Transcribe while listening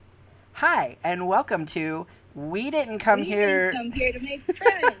Hi, and welcome to We Didn't Come We didn't Here. come here to make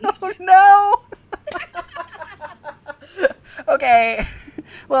friends. Oh no! Okay,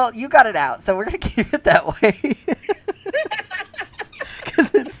 well, you got it out, so we're gonna keep it that way.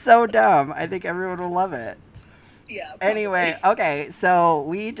 Because it's so dumb. I think everyone will love it. Yeah, Anyway, probably. okay, so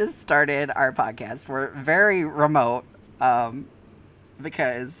we just started our podcast. We're very remote,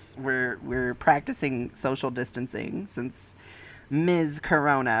 because we're practicing social distancing since Ms.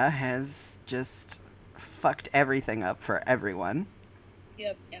 Corona has just fucked everything up for everyone.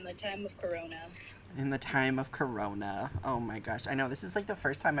 Yep, in the time of Corona. In the time of Corona. Oh my gosh. I know this is like the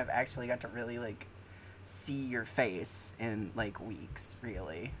first time I've actually got to really like see your face in like weeks,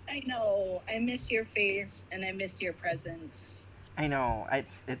 really. I know. I miss your face and I miss your presence. I know.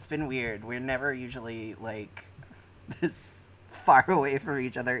 It's been weird. We're never usually like this far away from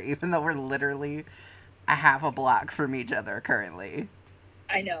each other, even though we're literally a half a block from each other currently.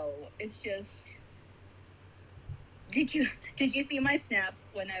 I know. It's just did you see my snap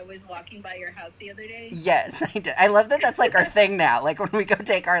when I was walking by your house the other day? Yes, I did. I love that that's like our thing now. Like when we go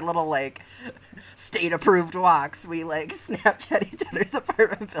take our little like state approved walks, we like Snapchat each other's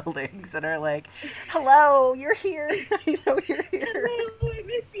apartment buildings and are like, "Hello, you're here. I know you're here." Hello, I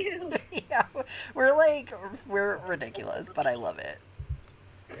miss you. Yeah, we're ridiculous, but I love it.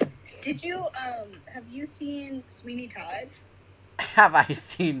 Did you have you seen Sweeney Todd? Have I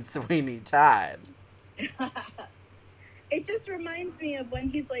seen Sweeney Todd? It just reminds me of when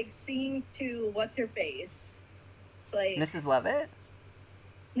he's like singing to what's her face. It's like Mrs. Lovett?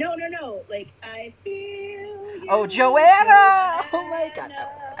 no. Like I feel you, Oh, Joanna! Oh my god.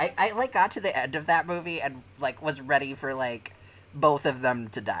 Joanna. I like got to the end of that movie and like was ready for like both of them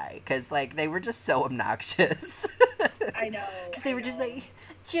to die because like they were just so obnoxious. I know. Because they I were just know. like,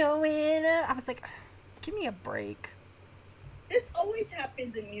 Joanna. I was like, give me a break. This always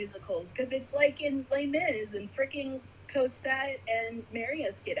happens in musicals because it's like in Les Mis and freaking Cosette and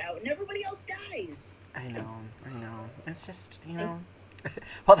Marius get out and everybody else dies. I know. It's just,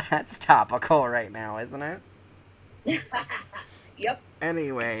 well, that's topical right now, isn't it? Yep.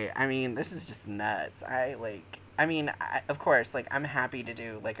 Anyway, I mean, this is just nuts. Of course, like, I'm happy to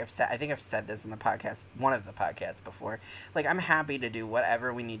do, like, I think I've said this in the podcast, one of the podcasts before. Like, I'm happy to do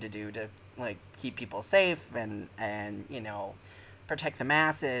whatever we need to do to, like, keep people safe and, protect the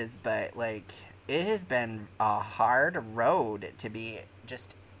masses. But, like, it has been a hard road to be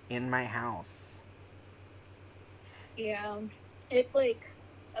just in my house. Yeah. It like,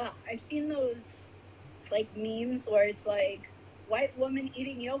 I've seen those like memes where it's like white woman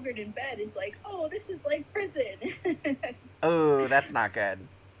eating yogurt in bed is like, oh, this is like prison. Oh, that's not good.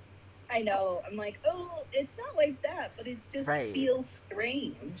 I know. I'm like, oh, it's not like that, but it just Right. feels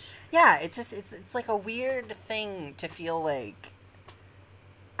strange. Yeah, it's like a weird thing to feel like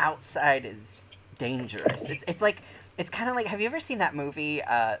outside is dangerous. It's like it's kind of like, have you ever seen that movie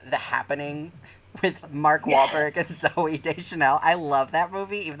The Happening with Mark Wahlberg and Yes. Zoe Deschanel? I love that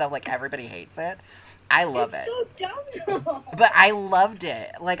movie even though like everybody hates it. I love It's it. so dumb. But I loved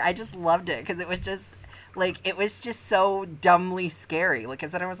it. Like I just loved it cuz it was just so dumbly scary. Like,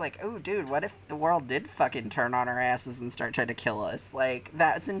 cause then I was like, "Oh, dude, what if the world did fucking turn on our asses and start trying to kill us?" Like,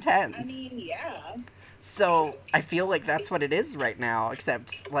 that's intense. I mean, yeah. So I feel like that's what it is right now,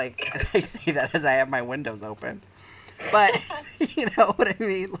 except like I say that as I have my windows open. But you know what I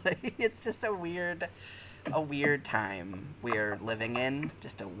mean? Like it's just a weird time we're living in.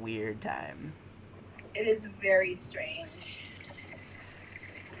 Just a weird time. It is very strange.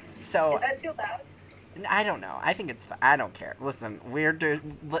 So Is that too loud? I don't know. I think I don't care. Listen,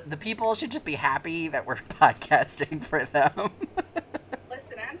 the people should just be happy that we're podcasting for them.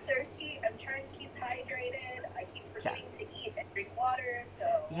 Listen, I'm thirsty. I'm trying to keep hydrated. I keep Yeah. forgetting to eat and drink water, so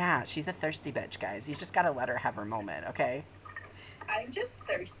Yeah, she's a thirsty bitch, guys. You just gotta let her have her moment, okay? I'm just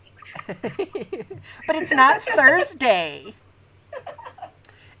thirsty. But it's not Thursday.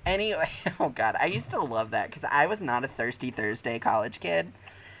 Anyway, oh god, I used to love that because I was not a thirsty Thursday college kid,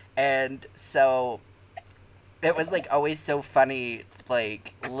 and so it was like always so funny,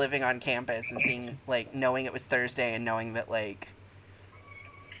 like living on campus and seeing, like, knowing it was Thursday and knowing that, like,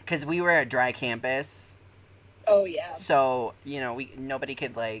 because we were a dry campus, Oh yeah. so we nobody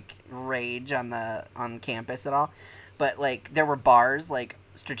could like rage on campus at all, but like there were bars like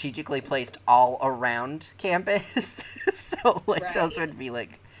strategically placed all around campus, so like those Right. would be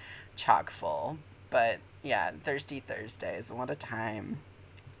like chock full. But yeah, Thirsty Thursdays, what a time.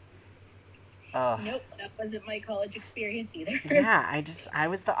 Ugh. Nope, that wasn't my college experience either. Yeah, I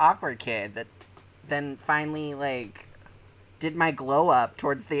was the awkward kid that then finally like did my glow up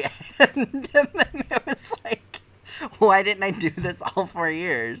towards the end, and then it was like, why didn't I do this all 4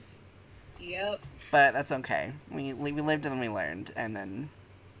 years? Yep. But that's okay. We lived and we learned, and then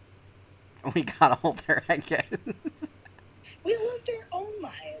we got older, I guess. We lived our own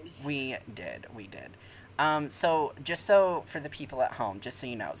lives. We did. So just so for the people at home, just so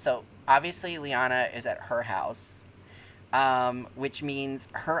you know, so obviously Liana is at her house, which means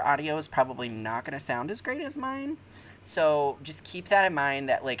her audio is probably not going to sound as great as mine. So just keep that in mind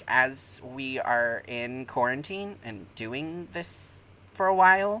that, like, as we are in quarantine and doing this for a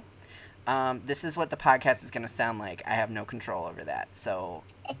while, this is what the podcast is going to sound like. I have no control over that. So,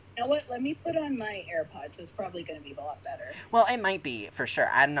 you know what? Let me put on my AirPods. It's probably going to be a lot better. well, it might be for sure.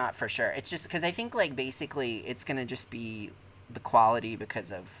 I'm not for sure. It's just because I think, like, basically it's going to just be the quality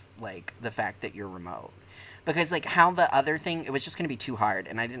because of, like, the fact that you're remote. Because, like, how the other thing, it was just going to be too hard,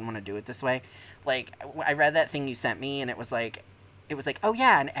 and I didn't want to do it this way. Like, I read that thing you sent me, and it was like, oh,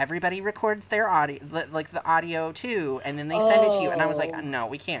 yeah, and everybody records their audio, like, the audio, too, and then they send it to you. And I was like, no,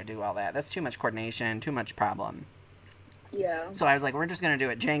 we can't do all that. That's too much coordination, too much problem. Yeah. So I was like, we're just going to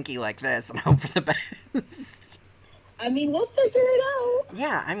do it janky like this and hope for the best. I mean, we'll figure it out.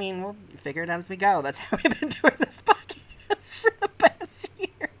 Yeah, I mean, we'll figure it out as we go. That's how we've been doing this podcast for the past year.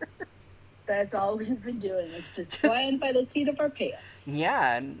 That's all we've been doing. It's just flying by the seat of our pants.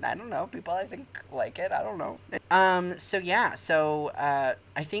 Yeah, and I don't know. People, I think, like it. I don't know. So I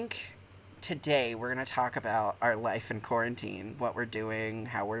think today we're going to talk about our life in quarantine, what we're doing,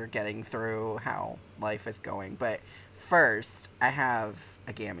 how we're getting through, how life is going. But first, I have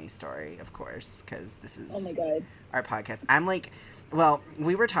a Gammy story, of course, because this is Oh my God. our podcast. I'm like, well,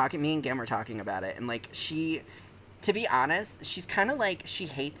 me and Gam were talking about it, and, like, to be honest, she's kind of like, she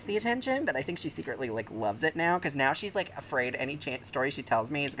hates the attention, but I think she secretly, like, loves it now, because now she's, like, afraid any story she tells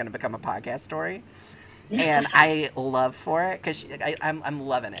me is going to become a podcast story, and I love for it, because I'm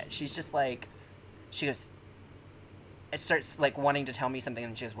loving it. She's just like, she goes, it starts, like, wanting to tell me something,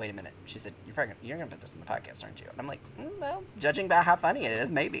 and she goes, wait a minute. She said, you're going to put this in the podcast, aren't you? And I'm like, well, judging by how funny it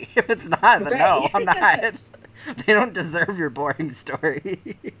is, maybe. If it's not, then no, I'm not. They don't deserve your boring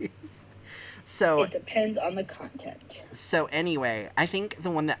stories. So it depends on the content. So anyway, I think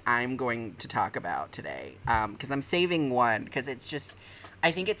the one that I'm going to talk about today, because I'm saving one, because it's just,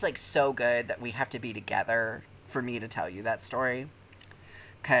 I think it's, like, so good that we have to be together for me to tell you that story,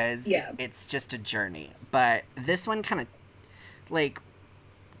 because it's just a journey. But this one kind of, like,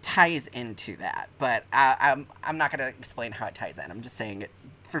 ties into that, but I'm not going to explain how it ties in. I'm just saying it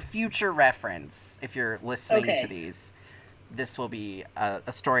for future reference. If you're listening to these, this will be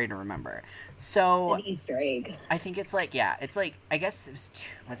a story to remember. So an Easter egg. I think it's like, it's like, I guess it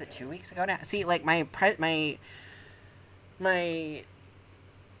was it 2 weeks ago now? See, like, my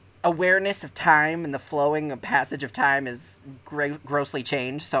awareness of time and the flowing of passage of time is grossly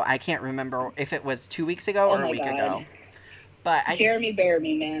changed, so I can't remember if it was 2 weeks ago or a week ago. But Jeremy bear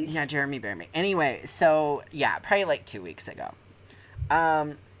me, man. Yeah, Jeremy bear me. Anyway, so yeah, probably like 2 weeks ago.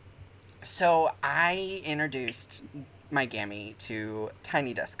 So I introduced my Gammy to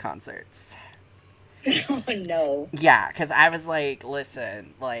Tiny Desk concerts. Oh, no. Yeah, because I was like,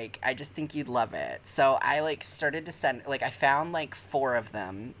 listen, like, I just think you'd love it. So I, like, started to send, like, I found, like, 4 of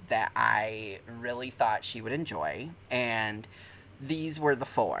them that I really thought she would enjoy. And these were the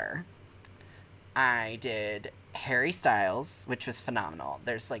 4. I did Harry Styles, which was phenomenal.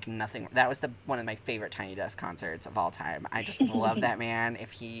 There's, like, nothing. That was one of my favorite Tiny Desk concerts of all time. I just love that man.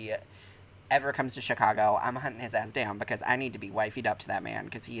 If he ever comes to Chicago, I'm hunting his ass down, because I need to be wifeyed up to that man,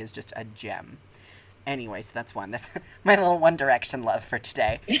 because he is just a gem. Anyway, so that's one. That's my little One Direction love for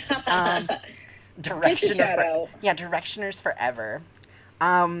today. Directioners forever.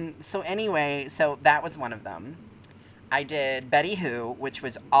 So anyway, so that was one of them. I did Betty Who, which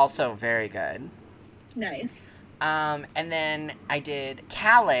was also very good. Nice. And then I did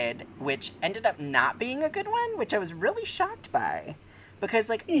Khaled, which ended up not being a good one, which I was really shocked by. Because,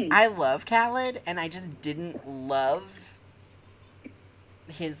 like, I love Khaled, and I just didn't love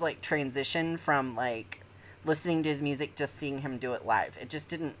his, like, transition from, like, listening to his music, just seeing him do it live. It just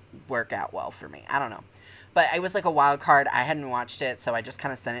didn't work out well for me. I don't know. But it was, like, a wild card. I hadn't watched it, so I just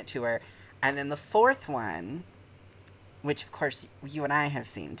kind of sent it to her. And then the 4th one, which, of course, you and I have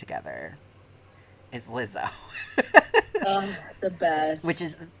seen together, is Lizzo. The best. Which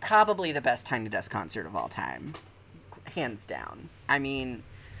is probably the best Tiny Desk concert of all time. Hands down. I mean,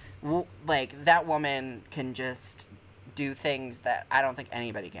 like, that woman can just do things that I don't think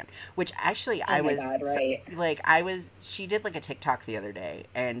anybody can. Which, actually, she did, like, a TikTok the other day,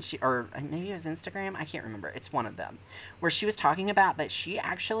 and or maybe it was Instagram, I can't remember, it's one of them, where she was talking about that she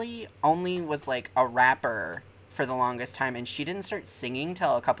actually only was, like, a rapper for the longest time, and she didn't start singing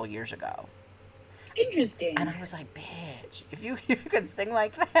till a couple years ago. Interesting. And I was like, bitch, if you could sing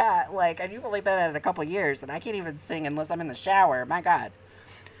like that, like, and you've only been at it a couple years, and I can't even sing unless I'm in the shower. My God.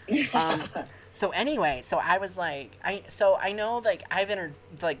 So anyway, so I was like, I know, like, I've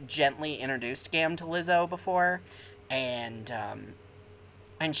gently introduced Gam to Lizzo before, and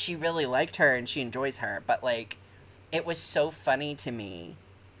she really liked her and she enjoys her, but like, it was so funny to me,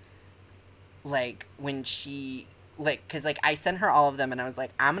 like, when she, like, because, like, I sent her all of them and I was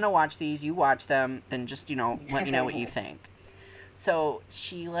like, I'm gonna watch these, you watch them, then just, let me know what you think. So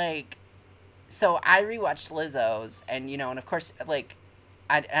she, like, so I rewatched Lizzo's, and and of course, like,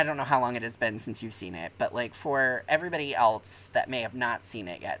 I don't know how long it has been since you've seen it, but like, for everybody else that may have not seen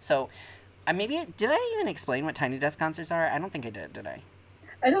it yet, so did I even explain what Tiny Desk concerts are? I don't think I did I?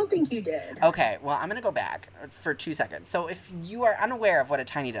 I don't think you did. Okay, well, I'm going to go back for 2 seconds. So if you are unaware of what a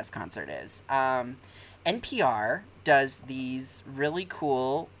Tiny Desk concert is, NPR does these really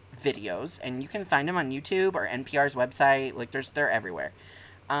cool videos, and you can find them on YouTube or NPR's website. Like, they're everywhere.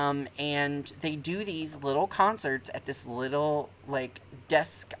 And they do these little concerts at this little, like,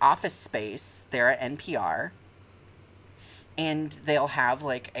 desk office space there at NPR. And they'll have,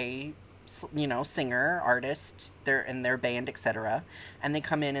 like, a singer, artist, they're in their band, etc. And they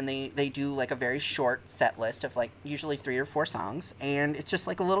come in and they do, like, a very short set list of, like, usually 3 or 4 songs. And it's just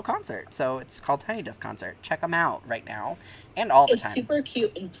like a little concert. So it's called Tiny Desk Concert. Check them out right now and all the time. It's super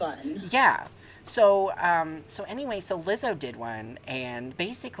cute and fun. Yeah. So anyway, so Lizzo did one, and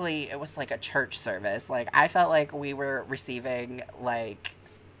basically it was like a church service. Like, I felt like we were receiving, like,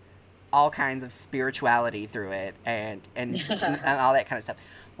 all kinds of spirituality through it and all that kind of stuff.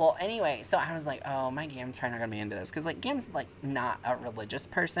 Well, anyway, so I was like, oh, my Gam's probably not going to be into this. Because, like, Gam's, like, not a religious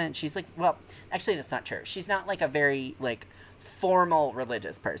person. She's, like, well, actually, that's not true. She's not, like, a very, like, formal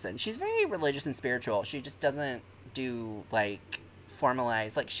religious person. She's very religious and spiritual. She just doesn't do, like,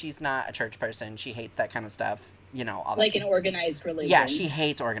 formalized, like, she's not a church person. She hates that kind of stuff, all like an organized religion. Yeah, she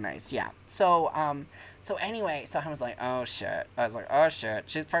hates organized. Yeah. So anyway, so I was like, oh shit.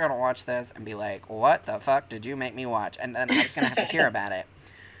 She's probably gonna watch this and be like, what the fuck did you make me watch? And then I was gonna have to hear about it.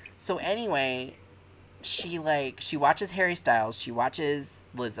 So anyway, she watches Harry Styles, she watches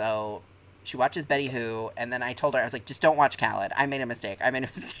Lizzo, she watches Betty Who, and then I told her, I was like, just don't watch Khaled. I made a mistake. I'm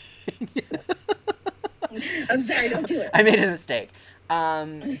sorry, don't do it. I made a mistake.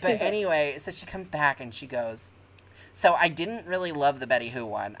 But anyway, so she comes back and she goes, so I didn't really love the Betty Who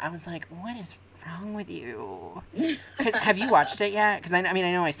one. I was like, what is wrong with you? Have you watched it yet? Because I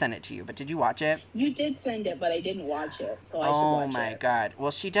know I sent it to you, but did you watch it? You did send it, but I didn't watch it, so I should watch it. Oh my God.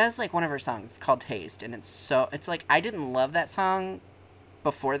 Well, she does, like, one of her songs. It's called Taste, and it's like, I didn't love that song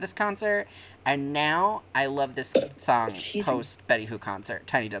before this concert, and now I love this song post Betty Who concert,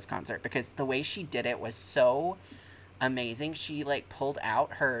 Tiny Desk concert, because the way she did it was so amazing. She, like, pulled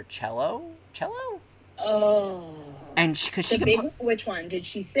out her cello. Oh. And because she which one? Did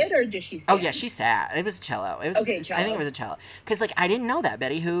she sit or did she stand? Oh yeah, she sat. It was a cello. It was okay. Cello. I think it was a cello. Because, like, I didn't know that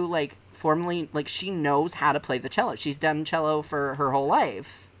Betty Who, like, formally, like, she knows how to play the cello. She's done cello for her whole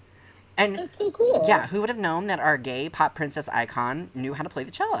life. And that's so cool. Yeah, who would have known that our gay pop princess icon knew how to play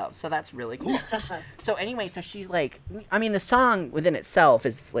the cello? So that's really cool. So anyway, so she's like, the song within itself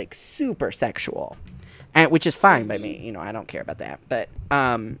is, like, super sexual, and which is fine by me. I don't care about that. But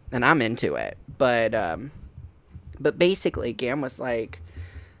and I'm into it. But basically, Gam was like,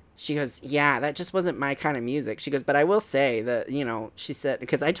 she goes, yeah, that just wasn't my kind of music. She goes, but I will say that, she said,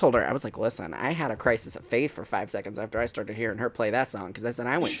 because I told her, I was like, listen, I had a crisis of faith for 5 seconds after I started hearing her play that song. Because I said,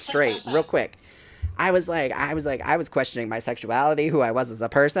 I went straight real quick. I was questioning my sexuality, who I was as a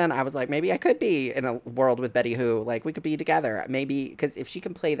person. I was like, maybe I could be in a world with Betty Who. Like, we could be together. Maybe, because if she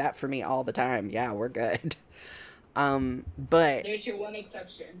can play that for me all the time, yeah, we're good. But there's your one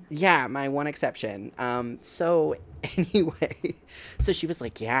exception. Yeah, my one exception. So anyway, so she was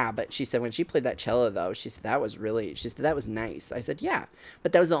like, yeah, but she said when she played that cello though, she said that was nice. I said, yeah,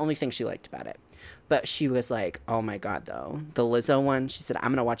 but that was the only thing she liked about it. But she was like, oh my God, though, the Lizzo one, she said,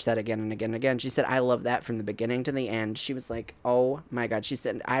 I'm gonna watch that again and again and again. She said, I love that from the beginning to the end. She was like, oh my God. She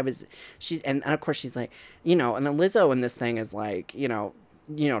said, and of course she's like, and then Lizzo in this thing is like,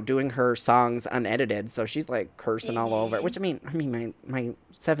 doing her songs unedited, so she's like cursing all over. Which my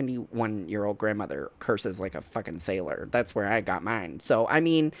 71-year-old grandmother curses like a fucking sailor. That's where I got mine. So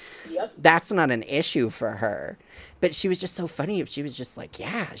yep. That's not an issue for her. But she was just so funny. If she was just like,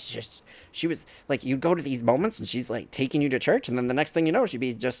 yeah, she was like, you'd go to these moments and she's like taking you to church, and then the next thing you know, she'd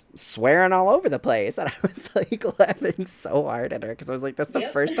be just swearing all over the place. And I was like laughing so hard at her because I was like, that's the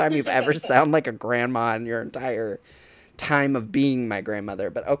first time you've ever sound like a grandma in your entire time of being my grandmother.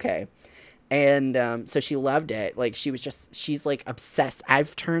 But okay. And so she loved it. Like, she's like obsessed.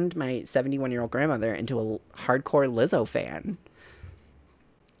 I've turned my 71-year-old grandmother into a hardcore Lizzo fan.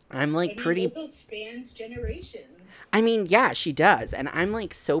 I'm like pretty. Lizzo spans generations. I mean, yeah, she does. And I'm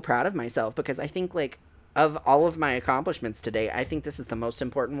like so proud of myself because I think, like, of all of my accomplishments today, I think this is the most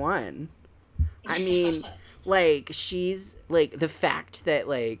important one. I mean, like, she's like the fact that,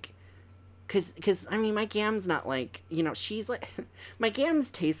 like, because I mean, my Gam's not like, you know, she's like, my Gam's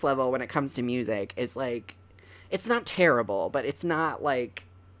taste level when it comes to music is like, it's not terrible, but it's not like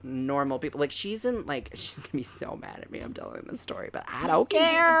normal people. Like, she's gonna be so mad at me, I'm telling this story, but I don't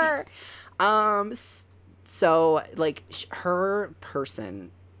care. So, like, her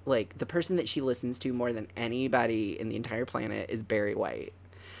person, like, the person that she listens to more than anybody in the entire planet is Barry White.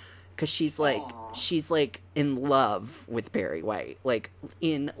 Because she's like in love with Barry White, like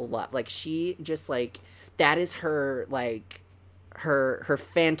in love, like she just like, that is her, like her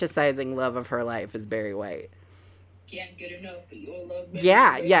fantasizing love of her life is Barry White. Can't get enough of your love.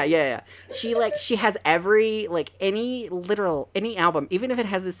 Yeah. She has every, like, any album, even if it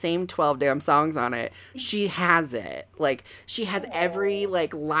has the same 12 damn songs on it, she has it. Like, she has every,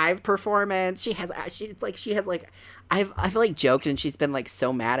 like, live performance. She has I've like joked, and she's been like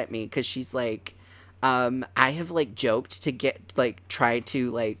so mad at me because she's like, I have like joked to get like try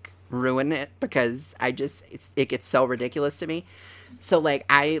to like ruin it because it gets so ridiculous to me. So like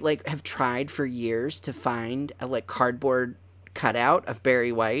I like have tried for years to find a like cardboard cutout of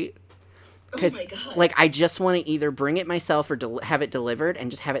Barry White because like I just want to either bring it myself or have it delivered and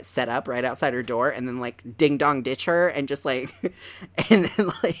just have it set up right outside her door and then like ding dong ditch her and just like and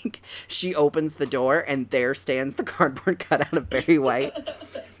then like she opens the door and there stands the cardboard cutout of Barry White.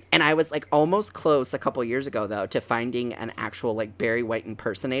 And I was like almost close a couple years ago though to finding an actual like Barry White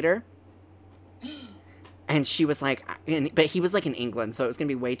impersonator. And she was like, but he was like in England, so it was gonna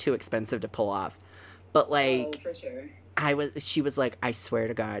be way too expensive to pull off. But like, for sure. She was like, I swear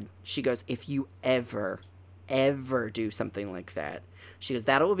to God. She goes, if you ever do something like that, she goes,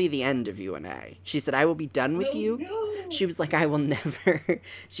 that will be the end of you and I. She said, I will be done with you. No. She was like, I will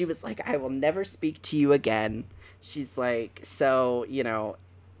never speak to you again. She's like, so, you know,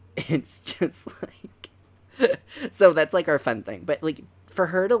 it's just like, so that's like our fun thing. But like, for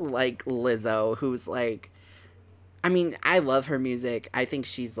her to like Lizzo, who's like, I mean, I love her music. I think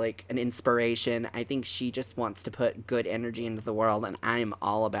she's like an inspiration. I think she just wants to put good energy into the world, and I'm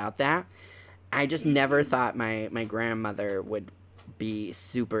all about that. I just never thought my grandmother would be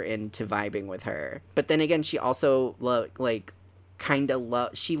super into vibing with her. But then again, she also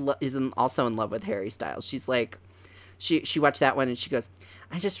also in love with Harry Styles. She's like, she watched that one and she goes,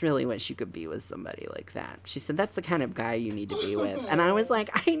 I just really wish you could be with somebody like that. She said, that's the kind of guy you need to be with. And I was like,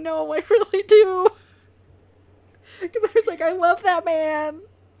 I know, I really do. Because I was like, I love that man.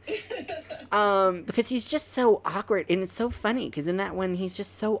 Because he's just so awkward. And it's so funny because in that one, he's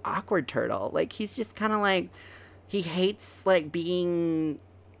just so awkward, Turtle. Like, he's just kind of like, he hates like being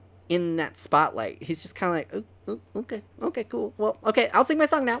in that spotlight. He's just kind of like, oh, okay, cool. Well, okay, I'll sing my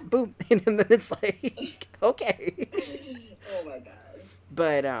song now. Boom. And then it's like, okay. Oh my God.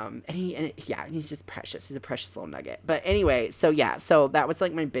 But, he's just precious. He's a precious little nugget. But anyway, so that was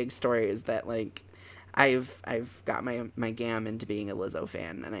like my big story is that like, I've got my Gam into being a Lizzo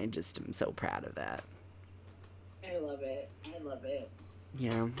fan, and I just am so proud of that. I love it.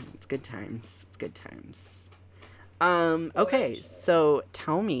 Yeah, it's good times. Okay, so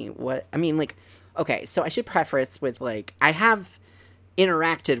tell me so I should preface with like, I have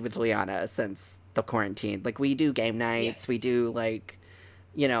interacted with Liana since the quarantine. Like, we do game nights, yes. We do like,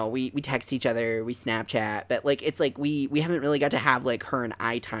 you know, we text each other, we Snapchat, but like, it's like we haven't really got to have like her and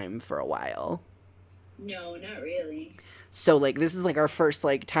I time for a while. No, not really. So, like, this is, like, our first,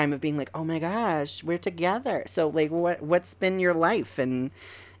 like, time of being, like, oh, my gosh, we're together. So, like, what's been your life in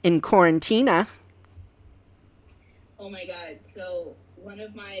quarantina? Oh, my God. So, one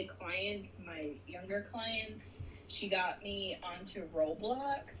of my clients, my younger clients, she got me onto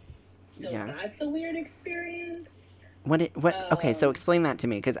Roblox. So, That's a weird experience. Okay, so explain that to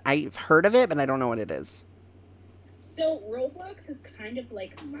me, because I've heard of it, but I don't know what it is. So Roblox is kind of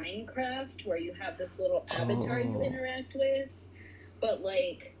like Minecraft, where you have this little avatar you interact with. But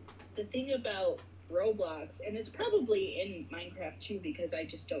like, the thing about Roblox, and it's probably in Minecraft too, because I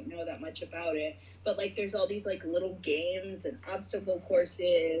just don't know that much about it. But like, there's all these like little games and obstacle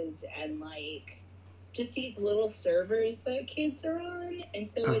courses and like just these little servers that kids are on, and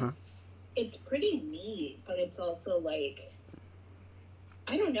so it's pretty neat. But it's also like,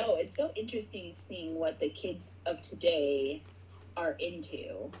 I don't know. It's so interesting seeing what the kids of today are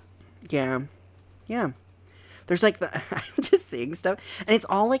into. Yeah. There's like I'm just seeing stuff, and it's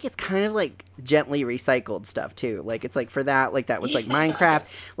all like it's kind of like gently recycled stuff too. Like it's like for that, like that was like Minecraft.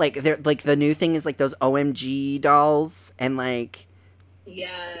 Like they're like the new thing is like those OMG dolls, and like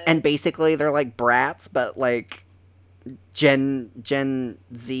and basically they're like brats, but like Gen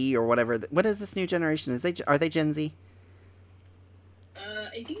Z or whatever. What is this new generation? Are they Gen Z?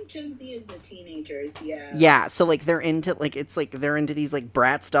 I think Gen Z is the teenagers, yeah. Yeah, so, like, they're into, like, it's, like, they're into these, like,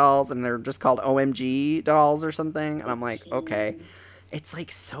 Bratz dolls, and they're just called OMG dolls or something, and I'm like, okay. It's,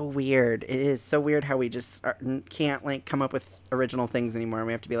 like, so weird. It is so weird how we just can't, like, come up with original things anymore.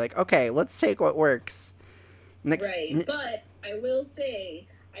 We have to be like, okay, let's take what works. Right, but I will say,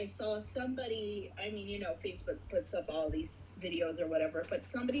 I saw somebody, I mean, you know, Facebook puts up all these videos or whatever, but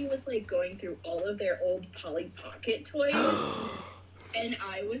somebody was, like, going through all of their old Polly Pocket toys. And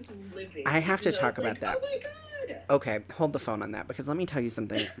I was living. I have to talk about that. Oh my god. Okay, hold the phone on that, because let me tell you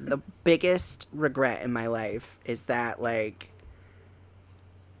something. The biggest regret in my life is that, like,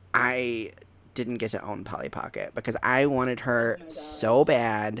 I didn't get to own Polly Pocket, because I wanted her so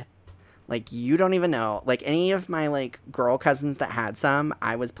bad. Like, you don't even know. Like, any of my, like, girl cousins that had some,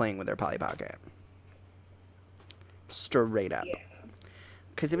 I was playing with their Polly Pocket. Straight up. Yeah.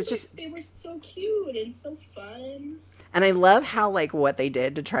 Because it was just... They were so cute and so fun. And I love how, like, what they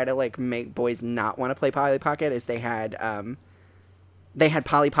did to try to, like, make boys not want to play Polly Pocket is they had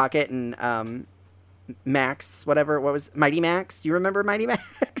Polly Pocket and, Max, whatever, what was... Mighty Max? Do you remember Mighty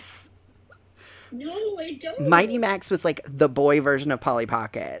Max? No, I don't. Mighty Max was, like, the boy version of Polly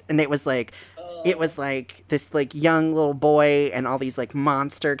Pocket. And it was, like... It was, like, this, like, young little boy and all these, like,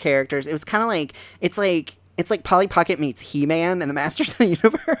 monster characters. It was kind of like... It's like Polly Pocket meets He-Man and the Masters of the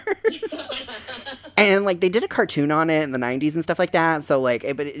Universe. And, like, they did a cartoon on it in the 90s and stuff like that. So, like,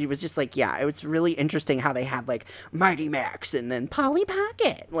 but it was just, like, yeah, it was really interesting how they had, like, Mighty Max and then Polly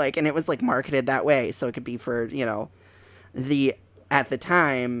Pocket. Like, and it was, like, marketed that way. So it could be for, you know, at the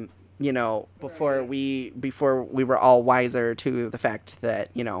time, you know, before we were all wiser to the fact that,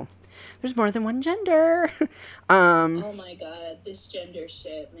 you know, there's more than one gender. Oh, my God. This gender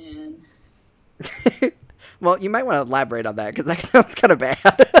shit, man. Well, you might want to elaborate on that, because that sounds kind of bad.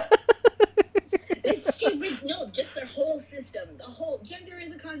 It's stupid. No, just their whole system. The whole gender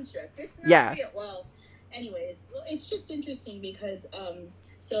is a construct. It's not real. Well, anyways, it's just interesting because,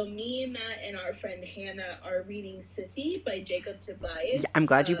 so me, Matt, and our friend Hannah are reading Sissy by Jacob Tobias. Yeah, I'm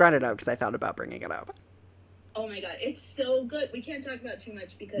glad you brought it up, because I thought about bringing it up. Oh my god, it's so good. We can't talk about too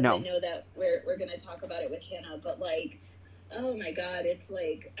much because I know that we're going to talk about it with Hannah, but, like, oh my god, it's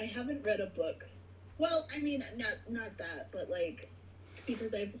like, I haven't read a book. Well, I mean, not that, but, like,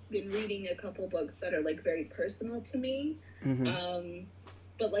 because I've been reading a couple books that are, like, very personal to me. Mm-hmm.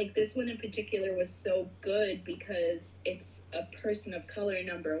 But, like, this one in particular was so good because it's a person of color,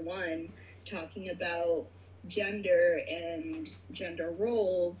 number one, talking about gender and gender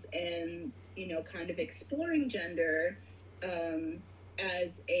roles and, you know, kind of exploring gender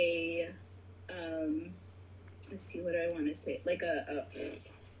as a, let's see, what do I want to say? Like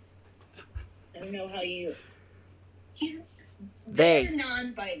I don't know how you... They're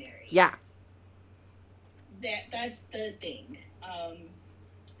non-binary. Yeah. That's the thing.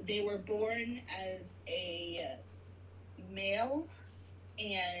 They were born as a male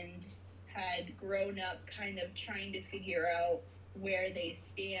and had grown up kind of trying to figure out where they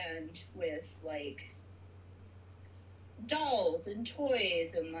stand with, like, dolls and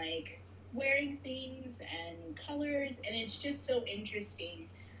toys and, like, wearing things and colors. And it's just so interesting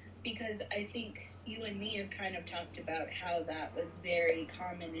because I think you and me have kind of talked about how that was very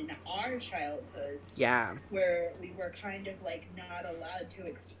common in our childhoods. Yeah. Where we were kind of, like, not allowed to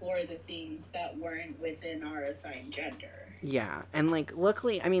explore the things that weren't within our assigned gender. Yeah. And, like,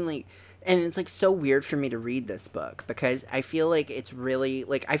 luckily, I mean, like, and it's, like, so weird for me to read this book because I feel like it's really,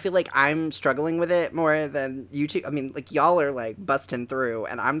 like, I feel like I'm struggling with it more than you two. I mean, like, y'all are, like, busting through,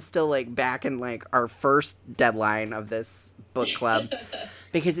 and I'm still, like, back in, like, our first deadline of this book club.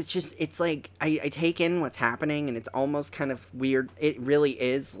 Because it's just, it's, like, I take in what's happening, and it's almost kind of weird. It really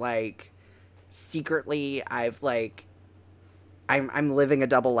is, like, secretly, I've, like, I'm living a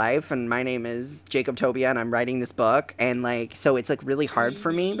double life, and my name is Jacob Tobia, and I'm writing this book, and, like, so it's, like, really hard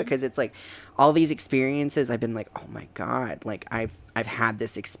for me, because it's, like, all these experiences, I've been like, oh my god, like, I've had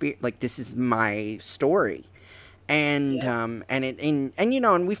this experience, like, this is my story, and, and, you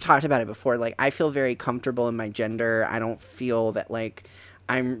know, and we've talked about it before, like, I feel very comfortable in my gender. I don't feel that, like,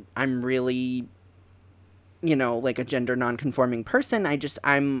 I'm really, you know, like, a gender non-conforming person.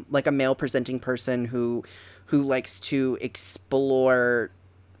 I'm, like, a male-presenting person who likes to explore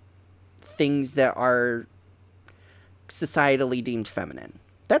things that are societally deemed feminine.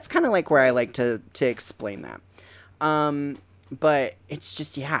 that's kind of like where I like to explain that. But it's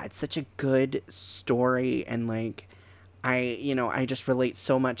just, yeah, it's such a good story, and like I just relate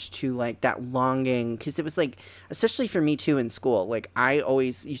so much to like that longing, because it was like, especially for me too in school, like I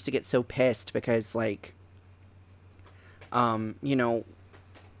always used to get so pissed because like, you know,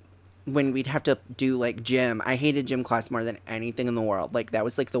 when we'd have to do like gym, I hated gym class more than anything in the world. Like that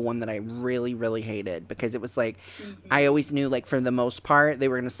was like the one that I really, really hated, because it was like, I always knew like for the most part they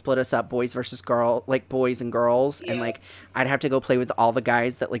were going to split us up, boys versus like boys and girls. Yeah. And like I'd have to go play with all the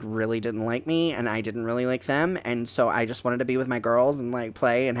guys that like really didn't like me, and I didn't really like them. And so I just wanted to be with my girls and like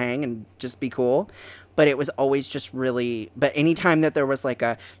play and hang and just be cool. But it was always just really, but anytime that there was like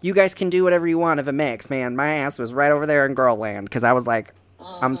you guys can do whatever you want of a mix, man, my ass was right over there in girl land, because I was like,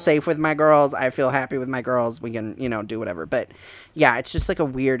 I'm safe with my girls. I feel happy with my girls. We can, do whatever. But yeah, it's just like a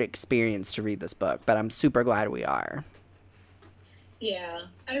weird experience to read this book, but I'm super glad we are. Yeah,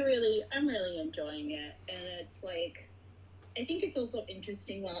 I'm really enjoying it. And it's like, I think it's also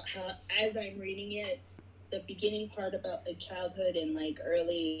interesting how, as I'm reading it, the beginning part about like childhood and like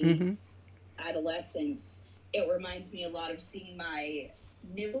early adolescence, it reminds me a lot of seeing my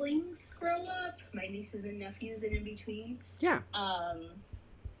nibblings grow up, my nieces and nephews and in between. Yeah.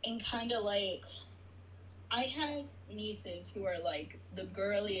 And kind of like, I have nieces who are like the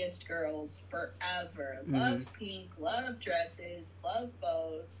girliest girls forever. Love pink, love dresses, love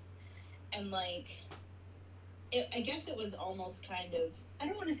bows. And like, I guess it was almost kind of, I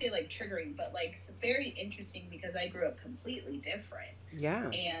don't want to say like triggering, but like very interesting, because I grew up completely different. Yeah.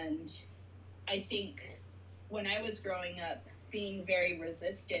 And I think when I was growing up, being very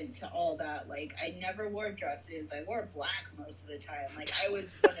resistant to all that, like I never wore dresses. I wore black most of the time. Like I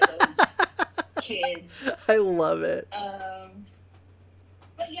was one of those kids. I love it.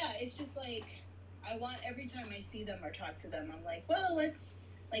 But yeah, it's just like, I want, every time I see them or talk to them, I'm like, well, let's,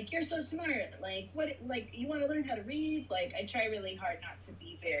 like, you're so smart. Like, what, like, you want to learn how to read? Like, I try really hard not to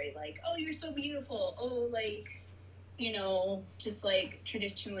be very like, oh, you're so beautiful. Oh, like, just like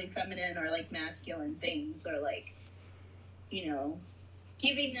traditionally feminine or like masculine things, or like,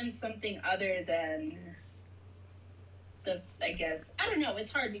 giving them something other than I guess, I don't know,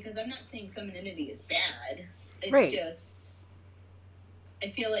 it's hard, because I'm not saying femininity is bad. It's just, I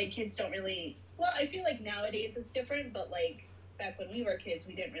feel like kids don't really, well, I feel like nowadays it's different, but like back when we were kids,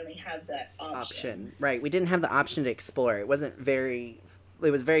 we didn't really have that option. Right. We didn't have the option to explore. It was very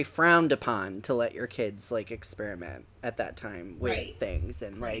frowned upon to let your kids like experiment at that time with things.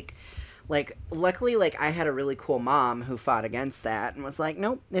 And like, luckily, like, I had a really cool mom who fought against that and was like,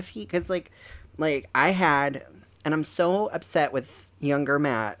 nope, because, like, I had, and I'm so upset with younger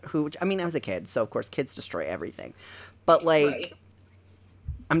Matt, who, I mean, I was a kid, so, of course, kids destroy everything. But, like,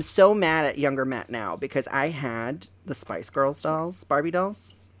 I'm so mad at younger Matt now, because I had the Spice Girls dolls, Barbie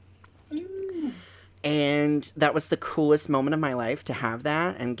dolls. And that was the coolest moment of my life, to have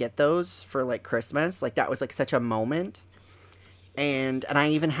that and get those for, like, Christmas. Like, that was, like, such a moment. And I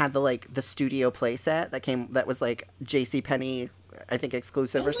even had the studio playset that was like JCPenney, I think,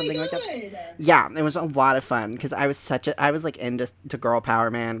 exclusive or something like that. Yeah, it was a lot of fun, because I was like into girl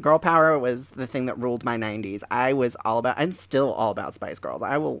power, man. Girl power was the thing that ruled my 90s. I'm still all about Spice Girls.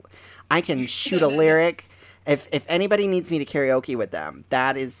 I can shoot a lyric. If anybody needs me to karaoke with them,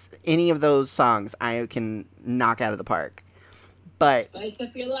 that is any of those songs I can knock out of the park. But spice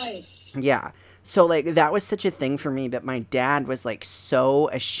up your life. Yeah. So, like, that was such a thing for me, but my dad was, like, so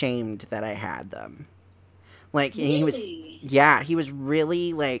ashamed that I had them. Like, and he was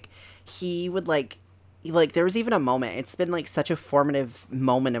really, like, he would, like, there was even a moment, it's been, like, such a formative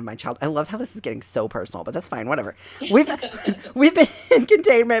moment of my childhood. I love how this is getting so personal, but that's fine, whatever. We've been in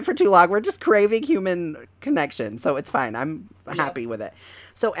containment for too long. We're just craving human connection, so it's fine. I'm happy with it.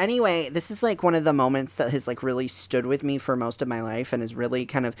 So anyway, this is like one of the moments that has like really stood with me for most of my life, and is really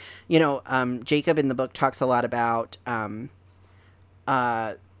kind of, Jacob in the book talks a lot about,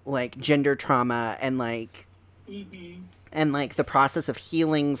 like gender trauma and like, and like the process of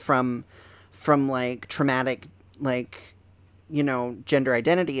healing from like traumatic, like, gender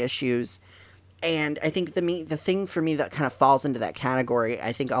identity issues. And I think the thing for me that kind of falls into that category,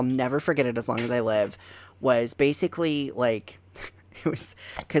 I think I'll never forget it as long as I live, was basically like, it was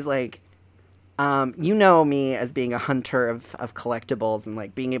because like, me as being a hunter of collectibles and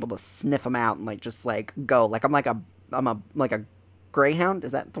like being able to sniff them out and like just like go, like I'm a greyhound.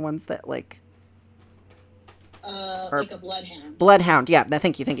 Is that the ones that like? Like a bloodhound. Bloodhound, yeah.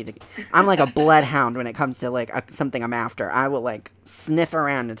 Thank you. I'm like a bloodhound when it comes to like something I'm after. I will like sniff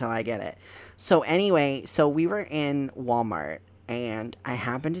around until I get it. So anyway, we were in Walmart. And I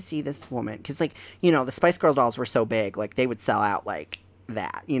happened to see this woman, because, like, the Spice Girl dolls were so big, like, they would sell out, like,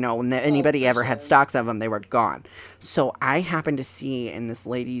 that. You know, when anybody for ever had sure. stocks of them, they were gone. So I happened to see in this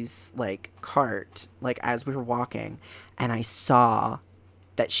lady's like cart, like as we were walking, and I saw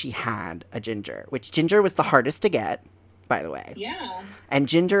that she had a ginger, which ginger was the hardest to get, by the way. Yeah. And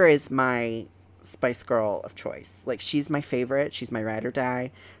Ginger is my Spice Girl of choice. Like, she's my favorite. She's my ride or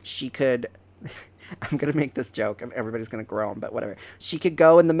die. She could. I'm going to make this joke. Everybody's going to groan, but whatever. She could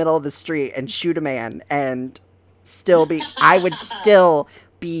go in the middle of the street and shoot a man and still be. I would still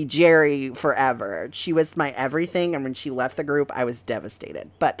be Jerry forever. She was my everything. And when she left the group, I was devastated.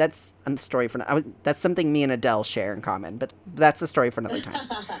 But that's a story for. That's something me and Adele share in common. But that's a story for another time.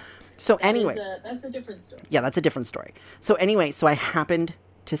 So anyway, that's a different story. Yeah, that's a different story. So anyway, so I happened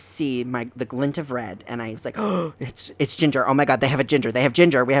to see the glint of red, and I was like, oh, it's Ginger. Oh my God, they have a Ginger. They have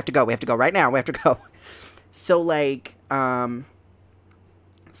Ginger. We have to go. We have to go right now. We have to go. So like,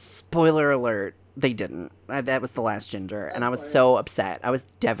 spoiler alert, they didn't. That was the last Ginger, and I was so upset. I was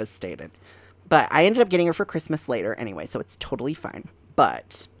devastated. But I ended up getting her for Christmas later anyway, so it's totally fine.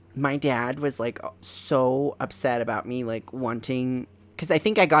 But my dad was like so upset about me like wanting. Because I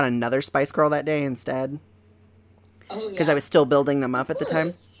think I got another Spice Girl that day instead. Oh, yeah. Because I was still building them up at the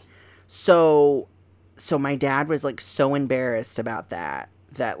time. So my dad was, like, so embarrassed about that,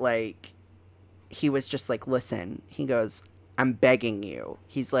 like, he was just like, listen, he goes, I'm begging you.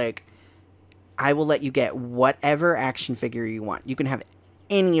 He's like, I will let you get whatever action figure you want. You can have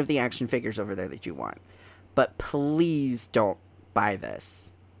any of the action figures over there that you want. But please don't buy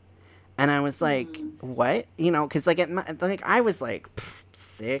this. And I was like, what? You know, because like, I was like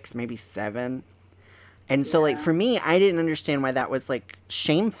 6, maybe 7. And so like, for me, I didn't understand why that was like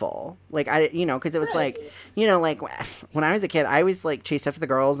shameful. Like, you know, because it was like, you know, like when I was a kid, I always like chased after the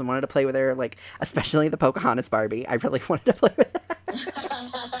girls and wanted to play with her, like, especially the Pocahontas Barbie. I really wanted to play with her.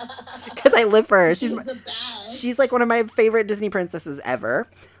 Because I live for her. She's like one of my favorite Disney princesses ever,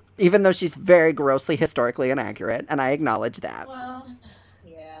 even though she's very grossly historically inaccurate. And I acknowledge that. Well,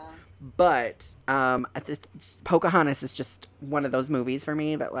 but Pocahontas is just one of those movies for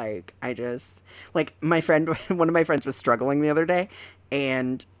me that like I just like my friend one of my friends was struggling the other day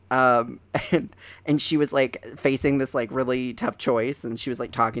and she was like facing this like really tough choice and she was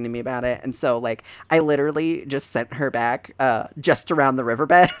like talking to me about it and so like I literally just sent her back Just Around the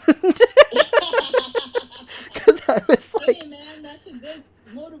Riverbend because I was like, hey man, that's a good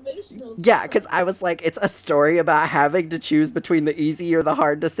motivational. Yeah, because I was like, it's a story about having to choose between the easy or the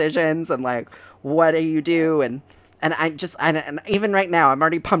hard decisions, and like, what do you do? And even right now, I'm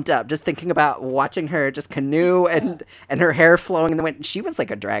already pumped up just thinking about watching her just canoe and her hair flowing in the wind. She was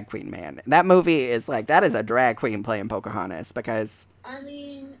like a drag queen, man. That movie is like that is a drag queen playing Pocahontas because I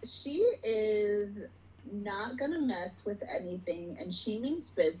mean, she is not gonna mess with anything, and she means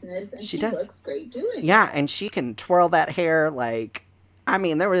business, and she looks great doing it. Yeah, and she can twirl that hair like. I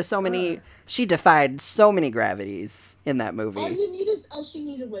mean, there were so many. She defied so many gravities in that movie. All she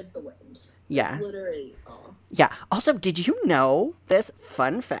needed was the wind. Yeah, that's literally all. Yeah. Also, did you know this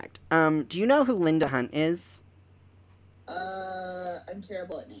fun fact? Do you know who Linda Hunt is? I'm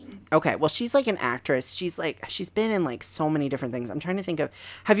terrible at names. Okay, well, she's like an actress. She's been in like so many different things. I'm trying to think of.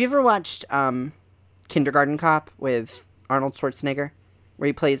 Have you ever watched Kindergarten Cop with Arnold Schwarzenegger, where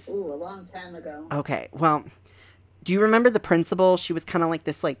he plays? Ooh, a long time ago. Okay, well. Do you remember the principal? She was kind of like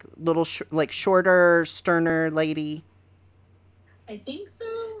this, like, little, shorter, sterner lady. I think so.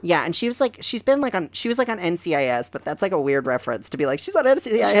 Yeah, and she was like on NCIS, but that's like a weird reference to be like, she's on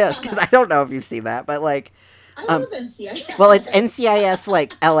NCIS, because I don't know if you've seen that, but like. I love NCIS. Well, it's NCIS,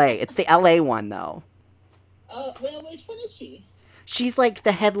 like, LA. It's the LA one, though. Oh, well, which one is she? She's like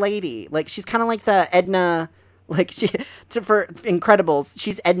the head lady. Like, she's kind of like the Edna, like, for Incredibles,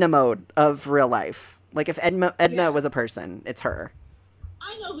 she's Edna Mode of real life. Like, if Edna was a person, it's her.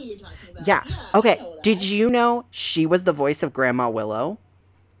 I know who you're talking about. Yeah. Okay. Did you know she was the voice of Grandma Willow?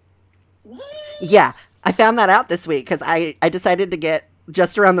 What? Yeah. I found that out this week because I decided to get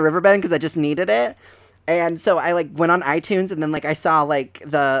Just Around the Riverbend because I just needed it. And so I like went on iTunes and then like I saw like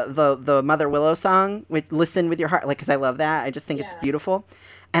the Mother Willow song with Listen With Your Heart. Like, because I love that. I just think it's beautiful.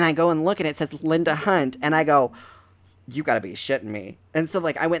 And I go and look and it says Linda Hunt. And I go, you gotta be shitting me. And so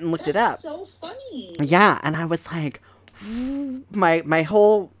like I went and looked it up. So funny. Yeah, and I was like, my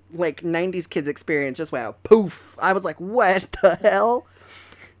whole like 90s kids experience just went poof. I was like, what the hell?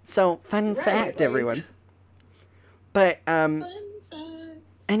 So fun fact, everyone. But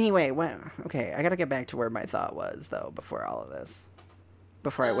anyway, okay, I gotta get back to where my thought was though before all of this.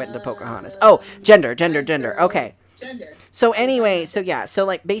 Before I went into Pocahontas. Oh, gender. Okay. Gender. So anyway, so yeah, so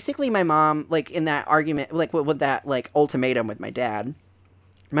like basically my mom, like in that argument, like with that like ultimatum with my dad,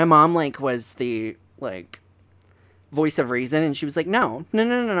 my mom like was the like voice of reason, and she was like, no,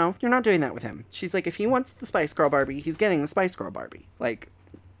 you're not doing that with him. She's like, if he wants the Spice Girl Barbie, he's getting the Spice Girl Barbie. Like,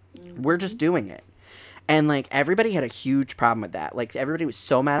 we're just doing it. And, like, everybody had a huge problem with that. Like, everybody was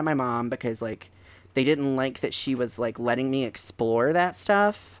so mad at my mom because, like, they didn't like that she was, like, letting me explore that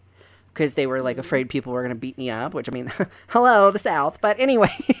stuff because they were, like, afraid people were going to beat me up, which, I mean, hello, the South. But anyway,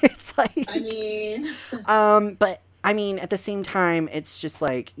 it's like... I mean... but, I mean, at the same time, it's just,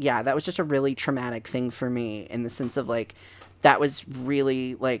 like, yeah, that was just a really traumatic thing for me in the sense of, like, that was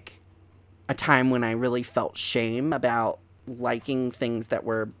really, like, a time when I really felt shame about liking things that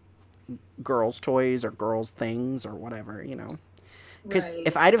were girls' toys or girls' things or whatever, you know? Because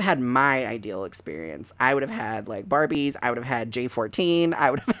if I'd have had my ideal experience, I would have had, like, Barbies, I would have had J14,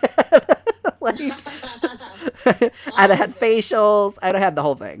 I would have had, like, I'd have had facials, I'd have had the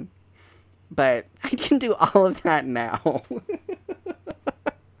whole thing. But I can do all of that now.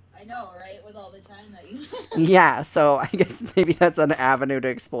 I know, right? With all the time that you Yeah, so I guess maybe that's an avenue to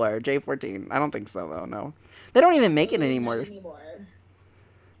explore. J14, I don't think so, though, no. They don't even make it anymore.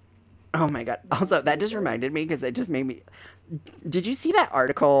 Oh my god. Also, that just reminded me because it just made me... Did you see that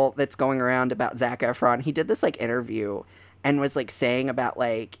article that's going around about Zac Efron? He did this, like, interview and was, like, saying about,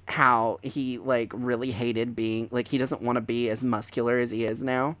 like, how he, like, really hated being... Like, he doesn't want to be as muscular as he is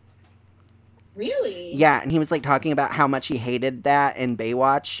now. Really? Yeah, and he was, like, talking about how much he hated that in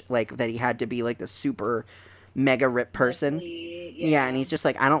Baywatch. Like, that he had to be, like, the super mega ripped person. Yeah, and he's just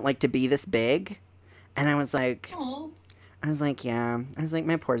like, I don't like to be this big. And I was like... Aww. I was like, yeah. I was like,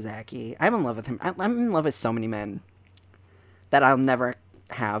 my poor Zachy. I'm in love with him. I'm in love with so many men that I'll never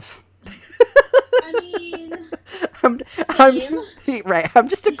have. I mean, right. I'm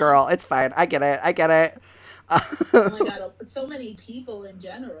just a girl. It's fine. I get it. Oh my god, so many people in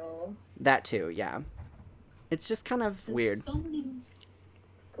general. That too, yeah. It's just kind of weird. So many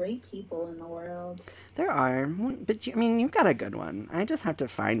great people in the world. There are, but I mean, you've got a good one. I just have to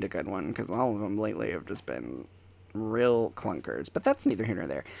find a good one because all of them lately have just been real clunkers, but that's neither here nor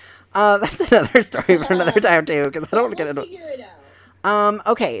there. That's another story for another time too, because I don't want to get into. Figure it out.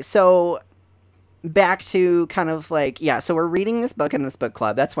 Okay, so back to kind of like, yeah. So we're reading this book in this book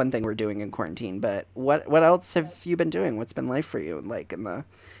club. That's one thing we're doing in quarantine. But what else have you been doing? What's been life for you, like in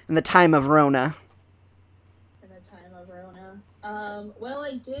the time of Rona? In the time of Rona. Well,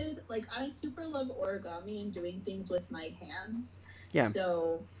 I did, like, I super love origami and doing things with my hands. Yeah.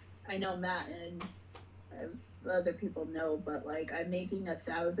 So I know Matt and other people know, but, like, I'm making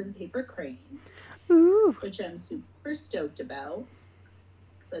 1,000 paper cranes. Ooh. Which I'm super stoked about.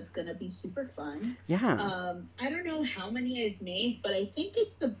 So it's gonna be super fun. Yeah. I don't know how many I've made, but I think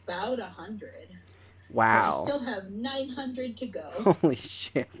it's about 100. Wow. So I still have 900 to go. Holy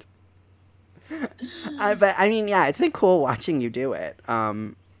shit. But I mean, yeah, it's been cool watching you do it.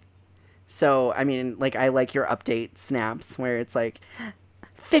 So I mean, like, I like your update snaps where it's like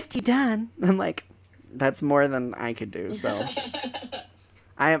 50 done. I'm like, that's more than I could do. So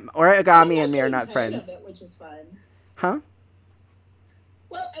origami and me are not friends. It, which is fun. Huh?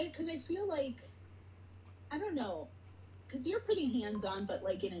 Well, because I feel like, I don't know, because you're pretty hands-on, but,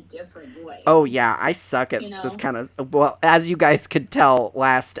 like, in a different way. Oh, yeah, I suck at this kind of... Well, as you guys could tell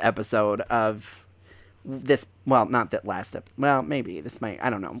last episode of this... Well, not that last... Well, maybe this might... I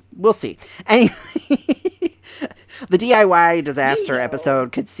don't know. We'll see. Anyway, the DIY disaster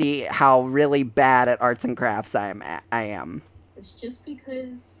episode could see how really bad at arts and crafts I am. It's just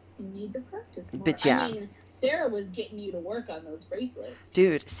because you need to practice more. But yeah. I mean, Sarah was getting you to work on those bracelets.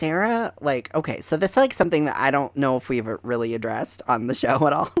 Dude, Sarah, like, okay, so that's, like, something that I don't know if we've really addressed on the show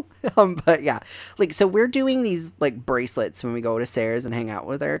at all. But, yeah. Like, so we're doing these, like, bracelets when we go to Sarah's and hang out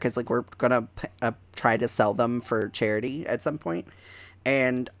with her, because, like, we're gonna try to sell them for charity at some point.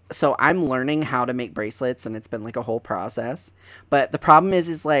 And so I'm learning how to make bracelets, and it's been, like, a whole process. But the problem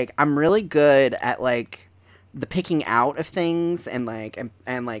is, like, I'm really good at, like, the picking out of things and like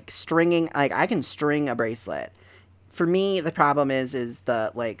like stringing. Like, I can string a bracelet. For me, the problem is the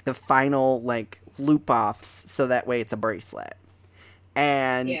like the final like loop offs, so that way it's a bracelet.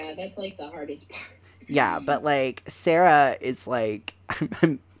 And yeah, that's like the hardest part. Yeah, but like Sarah is like,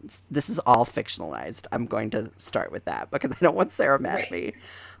 this is all fictionalized. I'm going to start with that because I don't want Sarah mad at me.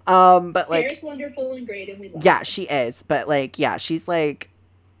 But like, Sarah's wonderful and great, and we love her. her. She is. But like, yeah, she's like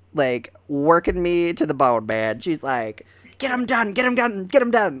working me to the bone, man. She's like, get them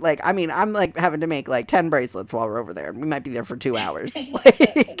done. Like, I mean, I'm like having to make like 10 bracelets while we're over there. We might be there for 2 hours. Like,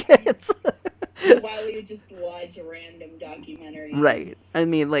 it's while we just watch random documentaries. Right. I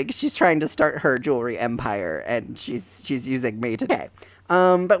mean, like, she's trying to start her jewelry empire, and she's using me today.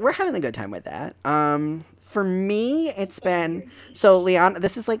 But we're having a good time with that. For me, it's What's been your so niche? Liana.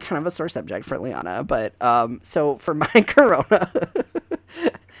 This is like kind of a sore subject for Liana, but so for my Corona,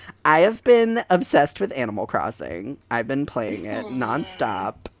 I have been obsessed with Animal Crossing. I've been playing it Aw.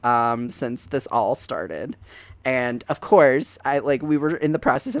 nonstop since this all started, and of course, I like we were in the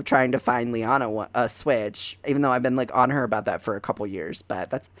process of trying to find Liana a Switch, even though I've been like on her about that for a couple years.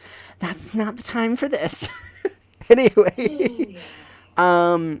 But that's not the time for this. Oh, Anyway, yeah.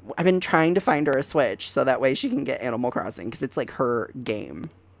 I've been trying to find her a Switch so that way she can get Animal Crossing because it's like her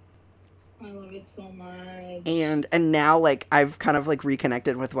game. I love it so much. And now like I've kind of like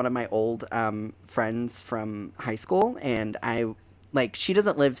reconnected with one of my old friends from high school, and I like she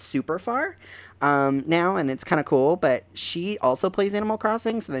doesn't live super far now, and it's kind of cool. But she also plays Animal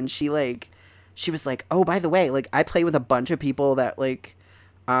Crossing, so then she was like, oh, by the way, like I play with a bunch of people that like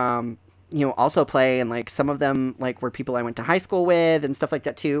um also play, and like some of them like were people I went to high school with and stuff like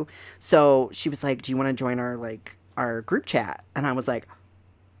that too. So she was like, do you want to join our group chat? And I was like,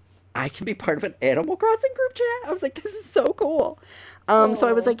 I can be part of an Animal Crossing group chat. I was like, this is so cool. So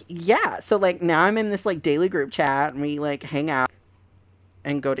I was Oh, like, yeah. So like now I'm in this like daily group chat, and we like hang out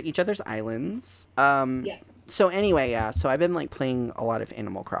and go to each other's islands. yeah. So anyway, yeah. So I've been like playing a lot of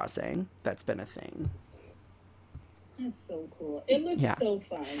Animal Crossing. That's been a thing. That's so cool. It looks Yeah. so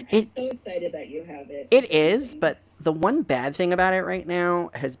fun. I'm It so excited that you have it and it is, everything. but the one bad thing about it right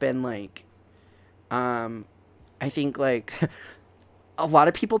now has been like um I think like a lot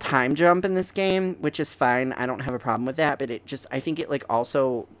of people time jump in this game, which is fine. I don't have a problem with that, but it just I think it like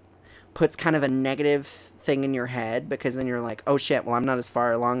also puts kind of a negative thing in your head because then you're like, "Oh shit, well I'm not as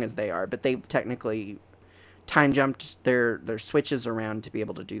far along as they are." But they've technically time jumped their switches around to be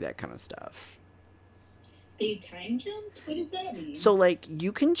able to do that kind of stuff. They time jumped? What does that So mean? like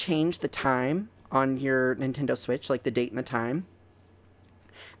you can change the time on your Nintendo Switch, like the date and the time,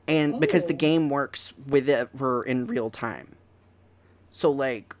 and because the Oh, game works with it, we're in real time. So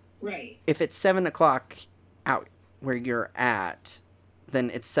like right. if it's 7 o'clock out where you're at,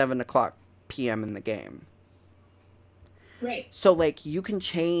 then it's 7 o'clock p.m. in the game. Right. So like you can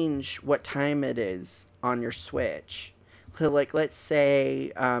change what time it is on your Switch. So like let's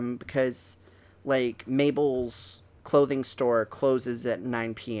say because like Mabel's clothing store closes at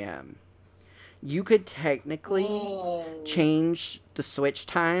 9 p.m. You could technically Oh. change the Switch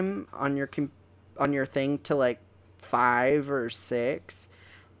time on on your thing to like 5 or 6,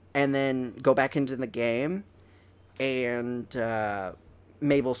 and then go back into the game, and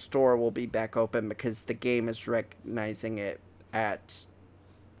Mabel's store will be back open because the game is recognizing it at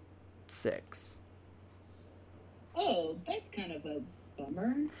 6. Oh, that's kind of a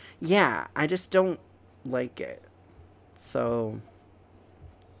bummer. Yeah, I just don't like it. So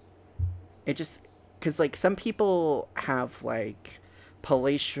it just because like some people have like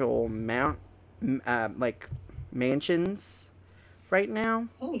palatial like mansions right now,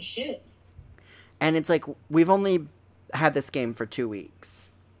 Oh shit. and it's like we've only had this game for 2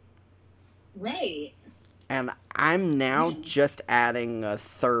 weeks, Right. and I'm now Man. just adding a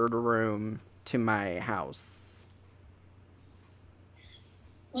third room to my house.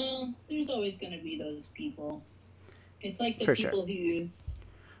 Well, there's always going to be those people. It's like the For sure. people who use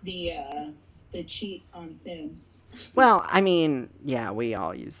the uh the cheat on Sims. Well, I mean, yeah, we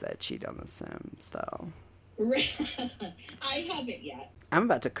all use that cheat on The Sims, though. I haven't yet. I'm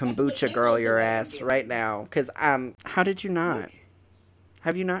about to That kombucha girl goes your without ass right doing. now, cause how did you What? not?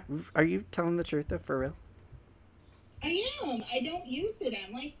 Have you not? Are you telling the truth though, for real? I am. I don't use it.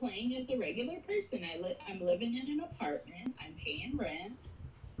 I'm like playing as a regular person. I'm living in an apartment. I'm paying rent.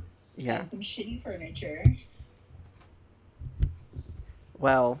 Yeah. Got some shitty furniture.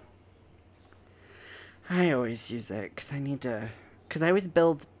 Well, I always use it cause I always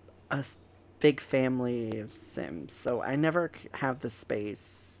build a big family of Sims, so I never have the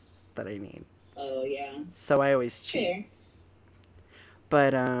space that I need. Oh yeah. So I always cheat. Fair.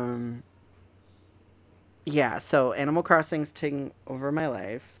 But yeah. So Animal Crossing's taking over my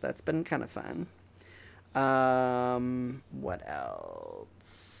life. That's been kind of fun. What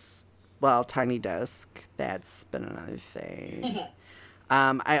else? Well, Tiny Desk. That's been another thing.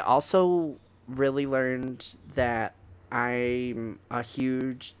 I also really learned that I'm a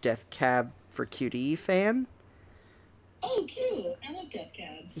huge Death Cab for Cutie fan. Oh, cute. I love Death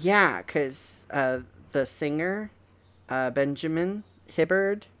Cab. Yeah, because the singer, Benjamin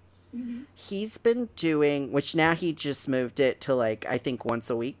Hibbard, Hmm. he's been doing, which now he just moved it to like, I think once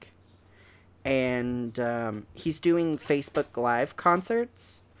a week. And he's doing Facebook Live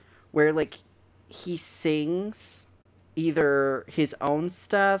concerts where like he sings either his own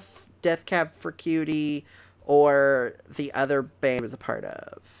stuff, Death Cab for Cutie, or the other band he was a part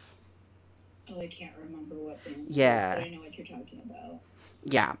of. Oh, I can't remember what band. Yeah. But I know what you're talking about.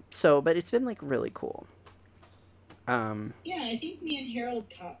 Yeah. So, but it's been like really cool. Yeah, I think me and Harold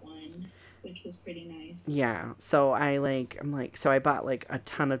caught one, which was pretty nice. Yeah. So so I bought like a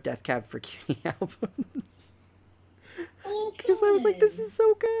ton of Death Cab for Cutie albums. Oh, Because I was like, this fun. is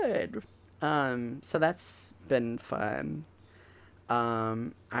so good. So that's been fun.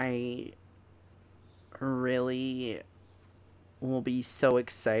 I really will be so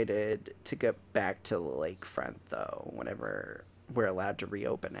excited to get back to the lakefront though, whenever we're allowed to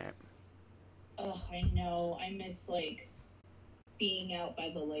reopen it. Oh, I know. I miss like being out by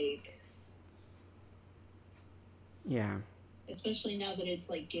the lake. Yeah. Especially now that it's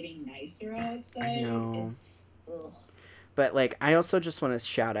like getting nicer outside. I know. It's ugh. But like I also just want to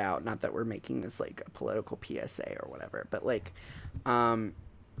shout out, not that we're making this like a political PSA or whatever, but like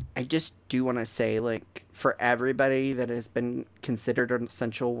I just do want to say, like, for everybody that has been considered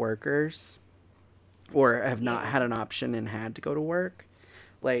essential workers or have not had an option and had to go to work,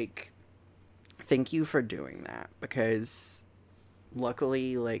 like, thank you for doing that, because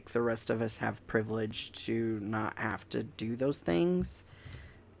luckily, like, the rest of us have privilege to not have to do those things.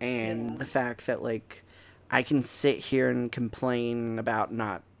 And the fact that, like, I can sit here and complain about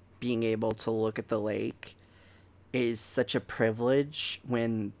not being able to look at the lake is such a privilege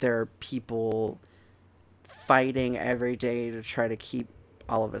when there are people fighting every day to try to keep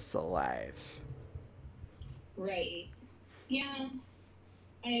all of us alive. Right. Yeah,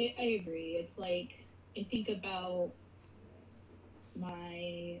 I agree. It's like, I think about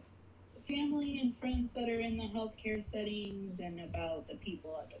my family and friends that are in the healthcare settings and about the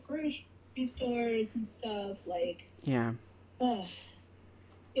people at the grocery stores and stuff. Like, Yeah.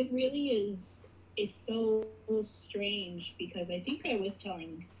 It really is. It's so strange because I think I was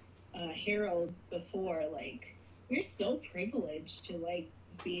telling Harold before, like, we're so privileged to like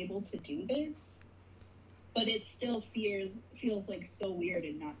be able to do this, but it still feels like so weird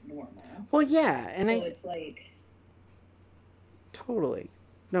and not normal. Well, yeah, and so it's like totally.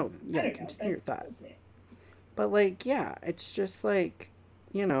 No, yeah, continue your thought. But like, yeah, it's just like,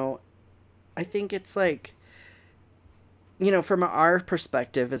 you know, I think it's like, you know, from our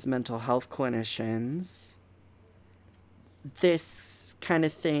perspective as mental health clinicians, this kind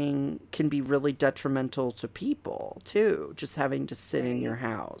of thing can be really detrimental to people too, just having to sit in your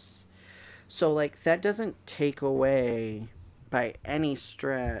house. So, like, that doesn't take away by any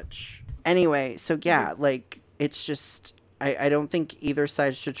stretch. Anyway, so yeah, like, it's just, I don't think either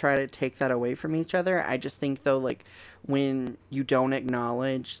side should try to take that away from each other. I just think, though, like, when you don't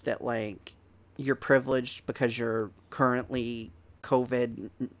acknowledge that, like, you're privileged because you're currently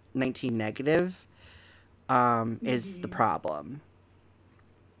COVID-19 negative, is the problem.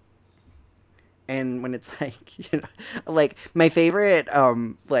 And when it's like, you know, like my favorite,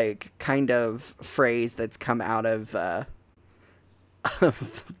 like kind of phrase that's come out of,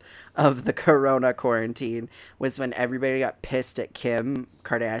 of the corona quarantine was when everybody got pissed at Kim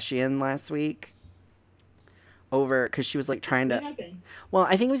Kardashian last week over, because she was like trying to, well,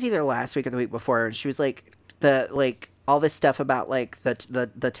 I think it was either last week or the week before, and she was like, all this stuff about like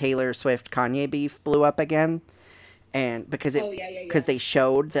the Taylor Swift Kanye beef blew up again. And because they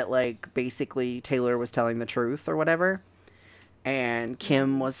showed that like basically Taylor was telling the truth or whatever, and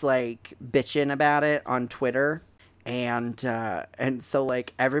Kim was like bitching about it on Twitter, and so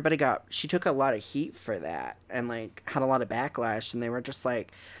like she took a lot of heat for that and like had a lot of backlash, and they were just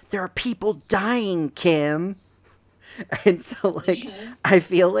like, there are people dying, Kim. And so like I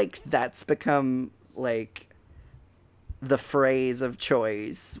feel like that's become like the phrase of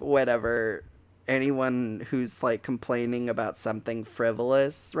choice, whatever anyone who's like complaining about something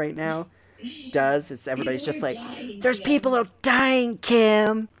frivolous right now does. It's everybody's just like, there's people are dying,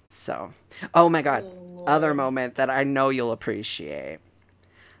 Kim. So, oh my god, other moment that I know you'll appreciate.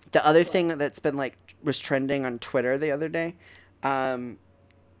 The other thing that's been like was trending on Twitter the other day,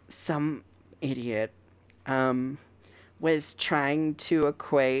 some idiot was trying to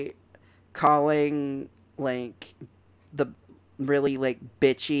equate calling like the really like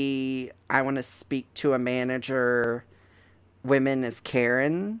bitchy, I want to speak to a manager women as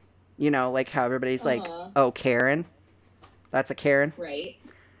Karen. You know, like how everybody's like, oh, Karen, that's a Karen, right?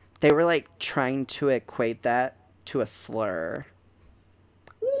 They were like trying to equate that to a slur.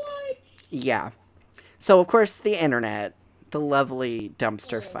 What? Yeah. So of course the internet, the lovely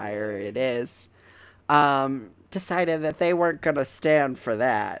dumpster fire it is, decided that they weren't gonna stand for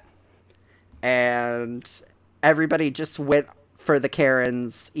that, and everybody just went for the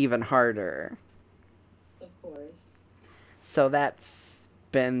Karens even harder. Of course. So that's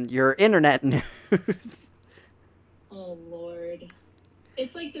been your internet news. Oh, Lord.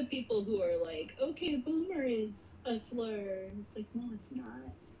 It's like the people who are like, okay, boomer is a slur. It's like, no, it's not.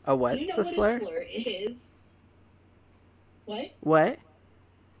 A Do you what's know a what slur? a slur is? What? What?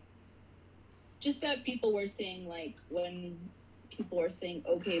 Just that people were saying, like, when people were saying,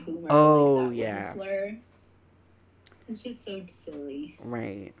 okay, boomer, Oh, like, that yeah. was a slur. It's just so silly.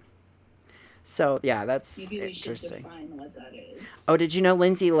 Right. So, yeah, that's Maybe we should interesting. define what that is. Oh, did you know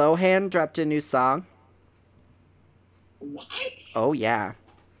Lindsay Lohan dropped a new song? What? Oh, yeah.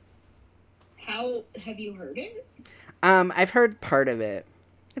 How have you heard it? I've heard part of it.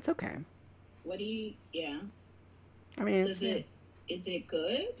 It's okay. What do you? Yeah. I mean, Is it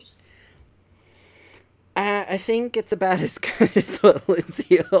good? I think it's about as good as what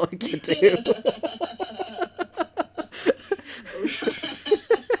Lindsay Lohan can do.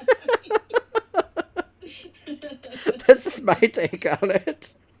 That's just my take on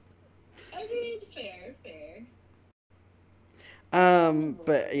it. I mean, fair.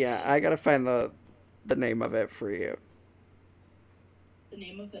 But yeah, I gotta find the name of it for you. The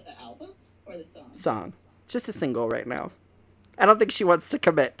name of the album or the song? Song. It's just a single right now. I don't think she wants to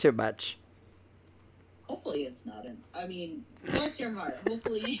commit too much. Hopefully it's not I mean, bless your heart.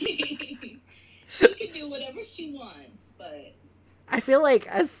 Hopefully she can do whatever she wants, but I feel like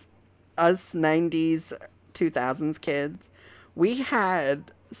as us 90s, 2000s kids, we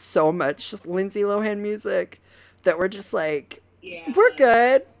had so much Lindsay Lohan music that we're just like, yeah, we're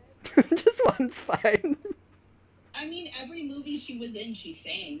good. Just one's fine. I mean, every movie she was in, she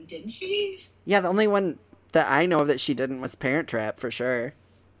sang, didn't she? Yeah, the only one that I know of that she didn't was Parent Trap, for sure.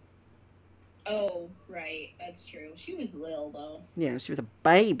 Oh, right. That's true. She was Lil, though. Yeah, she was a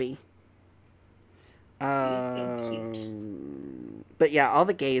baby. So cute. But yeah, all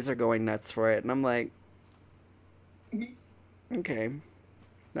the gays are going nuts for it, and I'm like, okay,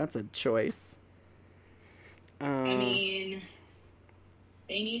 that's a choice. I mean,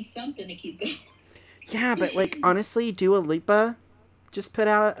 they need something to keep going. Yeah, but like honestly, Dua Lipa just put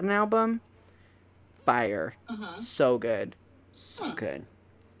out an album. Fire. So good. So good.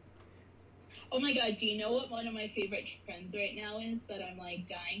 Oh my god, do you know what one of my favorite trends right now is that I'm like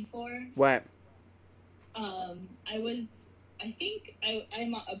dying for? What? I think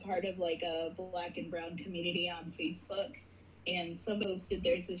I'm a part of like a black and brown community on Facebook, and someone posted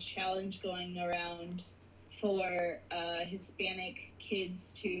there's this challenge going around for Hispanic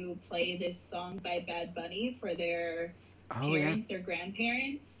kids to play this song by Bad Bunny for their parents or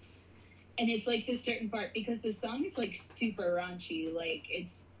grandparents. And it's like this certain part, because the song is like super raunchy. Like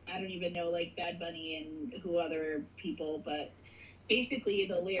it's, I don't even know like Bad Bunny and who other people, but basically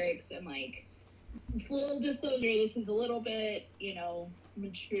the lyrics and like, full disclosure, this is a little bit,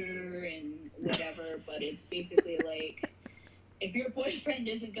 mature and whatever, but it's basically like, if your boyfriend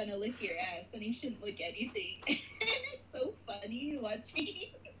isn't gonna lick your ass, then he shouldn't lick anything. It's so funny watching.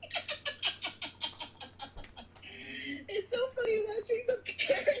 It's so funny watching the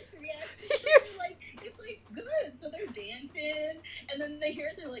parents' reaction. Like, it's like good, so they're dancing, and then they hear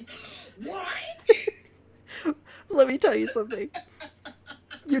it, they're like, what? Let me tell you something.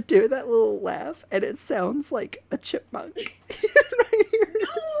 You're doing that little laugh, and it sounds like a chipmunk. Right here.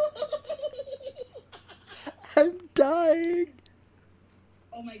 No! I'm dying.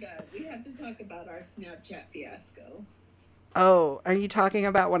 Oh my god, we have to talk about our Snapchat fiasco. Oh, are you talking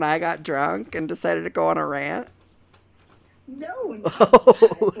about when I got drunk and decided to go on a rant? No, not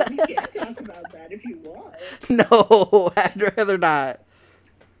that, but we can talk about that if you want. No, I'd rather not.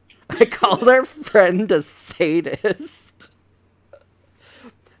 I called our friend a sadist.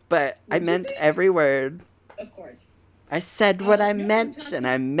 But I meant every word. Of course. I said what I meant, and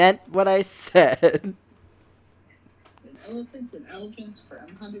I meant what I said. An elephant's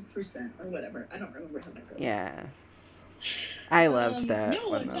firm, 100%, or whatever. I don't remember how that goes. Yeah. I loved that.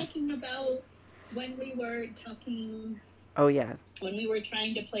 No, I'm talking about when we were talking... Oh, yeah. When we were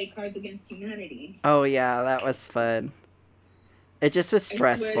trying to play Cards Against Humanity. Oh, yeah, that was fun. It just was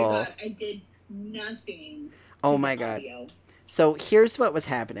stressful. I swear to God, I did nothing. Oh, my God. Audio. So here's what was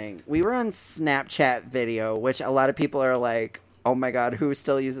happening. We were on Snapchat video, which a lot of people are like, oh, my God, who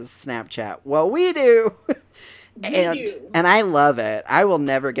still uses Snapchat? Well, we do. And I love it. I will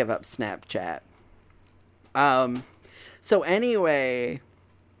never give up Snapchat. So anyway,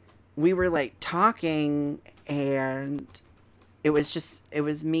 we were like talking, and it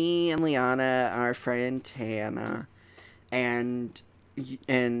was me and Liana, our friend Tana, and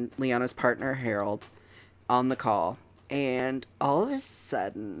Liana's partner Harold on the call. And all of a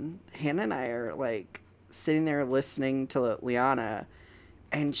sudden, Hannah and I are like sitting there listening to Liana,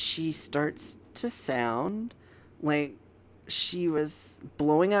 and she starts to sound like she was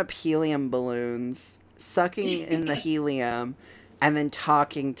blowing up helium balloons, sucking in the helium, and then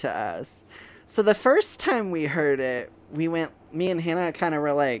talking to us. So the first time we heard it, me and Hannah kind of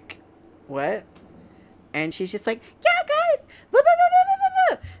were like, what? And she's just like, yeah, guys, blah, blah, blah, blah, blah,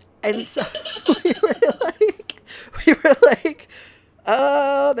 blah. And so we were like,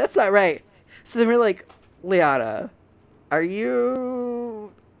 oh, that's not right. So then we're like, Liana, are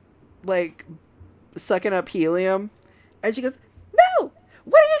you like sucking up helium? And she goes, no,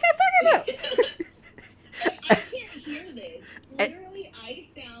 what are you guys talking about? I can't hear this. Literally, I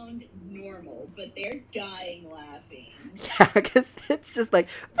sound normal, but they're dying laughing. Yeah, because it's just like,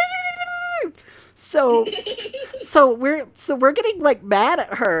 so we're getting like mad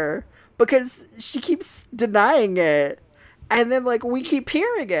at her because she keeps denying it, and then like we keep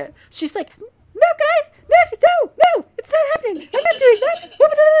hearing it. She's like, no, guys, no, it's not happening. I'm not doing that.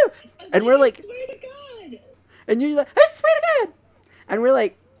 And we're like, I swear to God. And you're like, I swear to God. And we're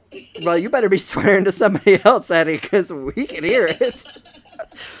like, well, you better be swearing to somebody else, Eddie, because we can hear it.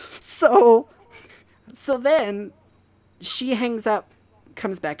 So then she hangs up,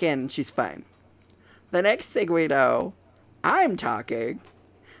 comes back in, and she's fine. The next thing we know, I'm talking,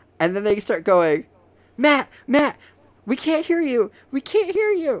 and then they start going, Matt, we can't hear you.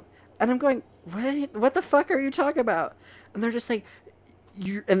 And I'm going, what the fuck are you talking about? And they're just like,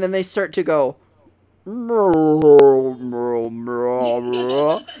 and then they start to go, I'm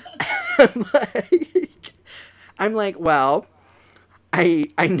like, well, I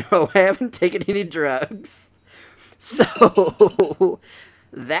know I haven't taken any drugs, so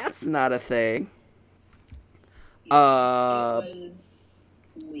that's not a thing. It was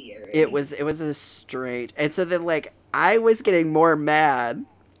weird. It was a straight, and so then like I was getting more mad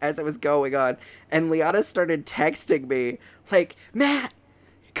as it was going on, and Liana started texting me like, Matt,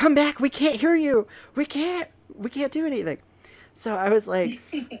 come back, we can't hear you, we can't do anything. So I was like,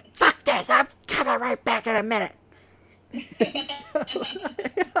 fuck this, I'm coming right back in a minute. So I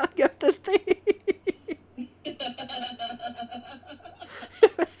hung up the thing.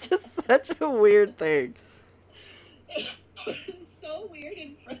 It was just such a weird thing. It was so weird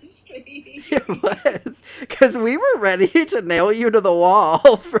and frustrating. It was, because we were ready to nail you to the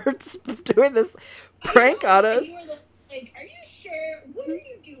wall for doing this prank on us. You were like, are you sure? What are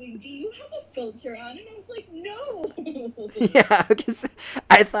you doing? Do you have a filter on? And I was like, no. Yeah, because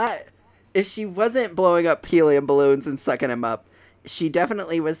I thought if she wasn't blowing up helium balloons and sucking them up, she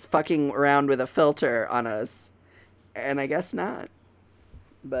definitely was fucking around with a filter on us. And I guess not.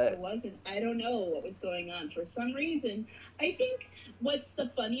 But it wasn't. I don't know what was going on. For some reason, I think what's the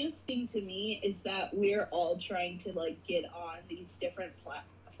funniest thing to me is that we're all trying to like get on these different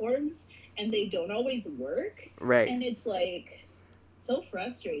platforms and they don't always work. Right. And it's like so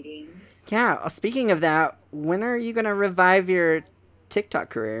frustrating. Yeah. Speaking of that, when are you going to revive your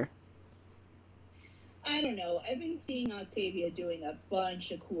TikTok career? I don't know. I've been seeing Octavia doing a bunch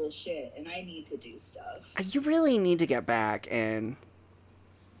of cool shit and I need to do stuff. You really need to get back, and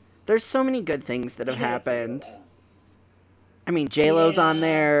there's so many good things that have happened. I mean, J-Lo's on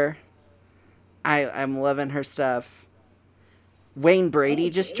there. I'm loving her stuff. Wayne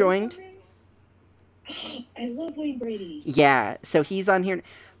Brady just joined. I love Wayne Brady. Yeah, so he's on here.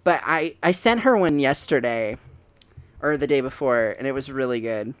 But I sent her one yesterday, or the day before, and it was really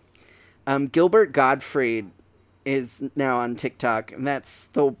good. Gilbert Gottfried is now on TikTok, and that's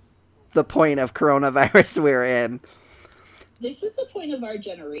the point of coronavirus we're in. This is the point of our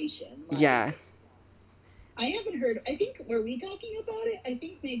generation. Like, yeah. I haven't heard, I think, were we talking about it? I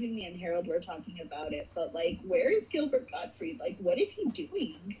think maybe me and Harold were talking about it, but, like, where is Gilbert Gottfried? Like, what is he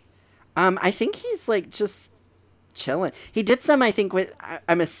doing? I think he's, like, just chilling. He did some, I think, with,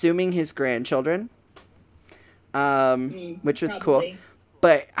 I'm assuming his grandchildren, which was probably cool.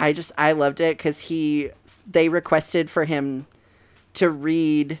 But I loved it because they requested for him to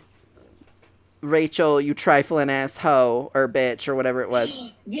read Rachel, you trifling ass hoe, or bitch, or whatever it was.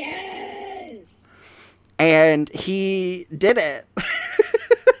 Yes! And he did it.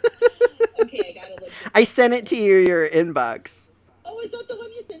 Okay, I gotta look. I sent it to your inbox. Oh, is that the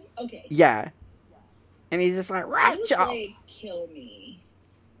one you sent? Okay. Yeah. And he's just like, Rachel! I was like, kill me.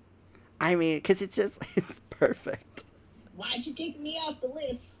 I mean, because it's perfect. Why'd you take me off the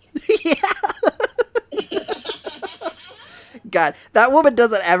list? Yeah. God, that woman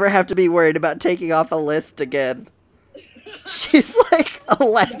doesn't ever have to be worried about taking off a list again. She's like a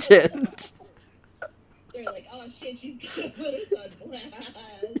legend. They're like, oh shit, she's gonna put us on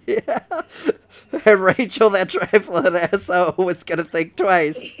blast. Yeah. And Rachel, that trifling asshole, was gonna think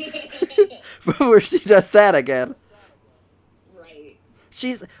twice before she does that again. Right.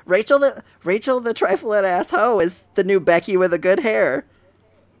 She's Rachel the trifling asshole is the new Becky with the good hair.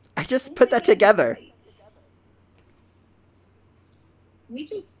 I just put that together. Right. we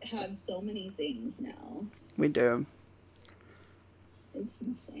just have so many things now. We do. It's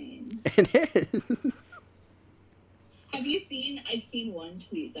insane. It is. Have you seen? I've seen one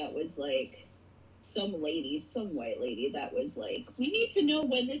tweet that was like, some white lady that was like, we need to know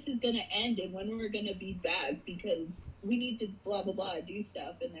when this is going to end and when we're going to be back because we need to blah, blah, blah, do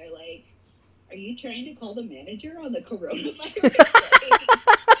stuff. And they're like, are you trying to call the manager on the coronavirus?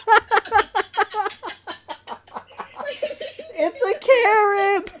 It's a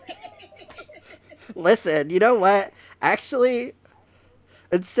Karen. Listen, you know what? Actually,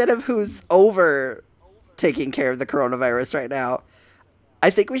 instead of who's over taking care of the coronavirus right now, I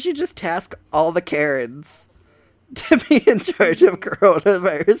think we should just task all the Karens to be in charge of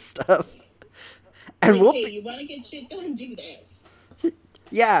coronavirus stuff. And like, we'll hey, you want to get shit done? Do this.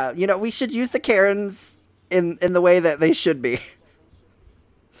 Yeah, we should use the Karens in the way that they should be.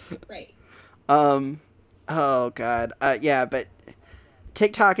 Right. Oh God. Yeah, but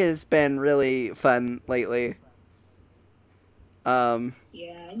TikTok has been really fun lately. Yeah,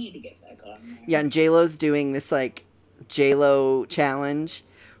 I need to get back on there. Yeah, and J-Lo's doing this like J-Lo challenge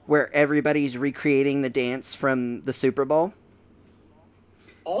where everybody's recreating the dance from the Super Bowl.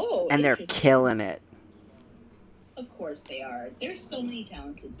 Oh, and they're killing it. Of course they are. There's so many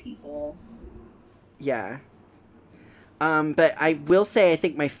talented people. Yeah. But I will say I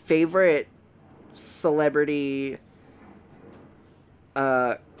think my favorite celebrity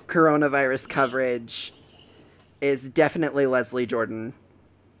coronavirus coverage is definitely Leslie Jordan.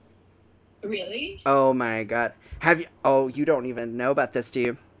 Really? Oh my God. Have you? Oh, you don't even know about this, do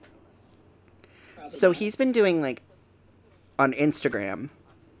you? Probably So not. he's been doing like on Instagram.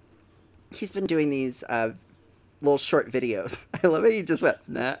 He's been doing these little short videos. I love it. You just went,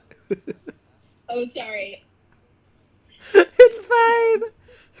 nah. Oh, sorry. It's fine.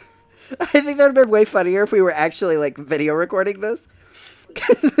 I think that would have been way funnier if we were actually like video recording this.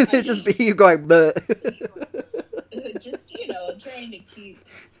 Because it'd just be you going, bleh. Just, trying to keep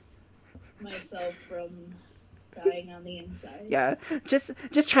myself from dying on the inside. Yeah.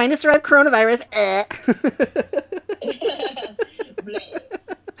 Just trying to survive coronavirus.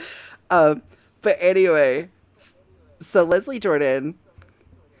 But anyway, so Leslie Jordan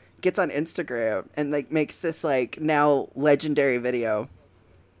gets on Instagram and like makes this like now legendary video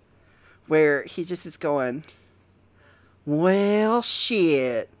where he just is going, well,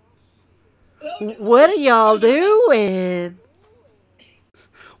 shit. What are y'all doing?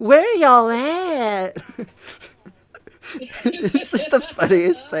 Where are y'all at? It's just the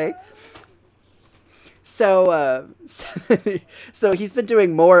funniest thing. So he's been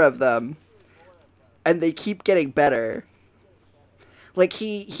doing more of them, and they keep getting better. Like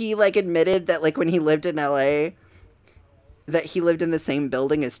he like admitted that like when he lived in LA, that he lived in the same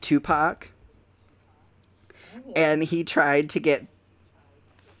building as Tupac, and he tried to get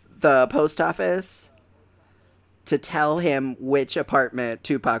the post office to tell him which apartment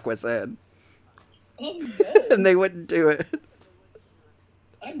Tupac was in. Oh, no. And they wouldn't do it.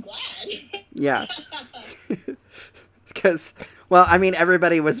 I'm glad. Yeah. Because, well, I mean,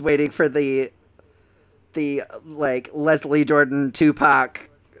 everybody was waiting for the like, Leslie Jordan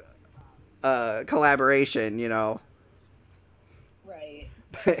Tupac collaboration, Right.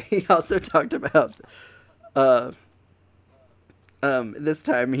 But he also talked about, this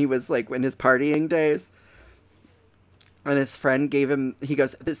time he was, like, in his partying days. And his friend gave him, he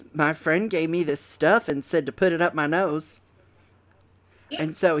goes, my friend gave me this stuff and said to put it up my nose.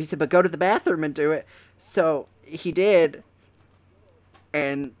 And so he said, but go to the bathroom and do it. So he did,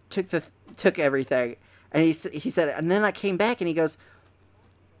 and took everything. And he said, and then I came back and he goes,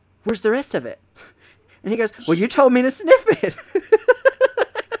 where's the rest of it? And he goes, well, you told me to sniff it.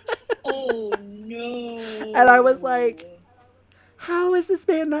 Oh, no. And I was like, how is this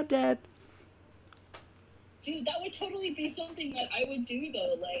man not dead? Dude, that would totally be something that I would do,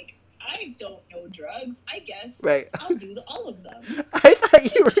 though. Like, I don't know drugs. I guess Right. I'll do all of them. I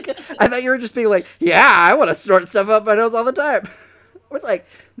thought you were just being like, yeah, I want to snort stuff up my nose all the time. I was like,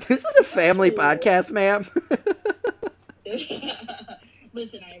 this is a family podcast, ma'am.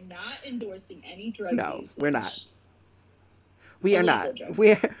 Listen, I am not endorsing any drug No, usage. we're not. We are Illegal not. drugs.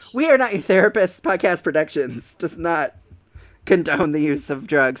 We are not your therapist. Podcast Productions does not condone the use of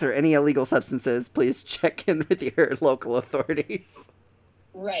drugs or any illegal substances. Please check in with your local authorities.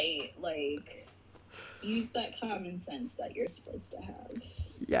 Right, like, use that common sense that you're supposed to have.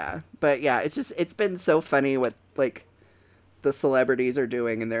 Yeah, but yeah, it's been so funny what like the celebrities are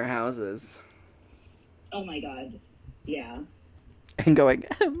doing in their houses Oh my god. Yeah. and going,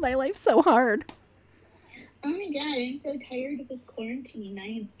 my life's so hard. Oh my god, I'm so tired of this quarantine.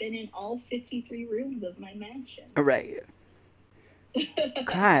 I have been in all 53 rooms of my mansion. Right.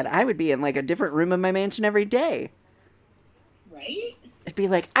 God, I would be in like a different room of my mansion every day. Right? It'd be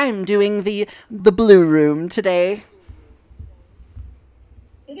like, I'm doing the blue room today.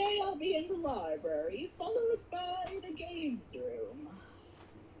 Today I'll be in the library, followed by the games room.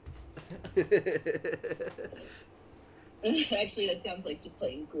 Actually, that sounds like just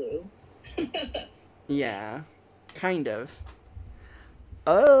playing Glue. Yeah, kind of.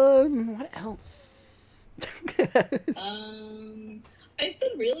 What else? I've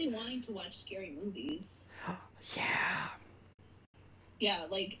been really wanting to watch scary movies. Yeah. Yeah,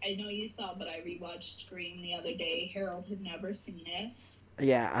 like, I know you saw, but I rewatched Scream the other day. Harold had never seen it.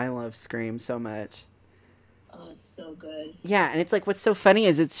 Yeah, I love Scream so much. Oh, it's so good. Yeah, and it's like, what's so funny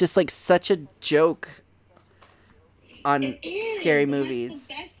is it's just like such a joke on scary movies. That's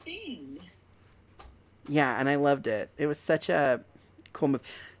the best thing. Yeah, and I loved it. It was such a cool movie.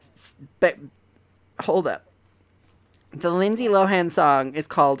 But hold up. The Lindsay Lohan song is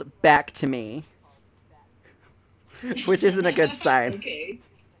called Back to Me, which isn't a good sign. Okay.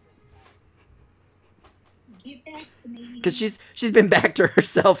 Get back to me. Because she's been back to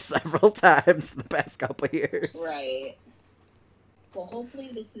herself several times the past couple of years. Right. Well,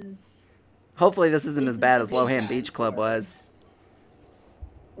 hopefully this isn't as bad as Lohan Beach Club was.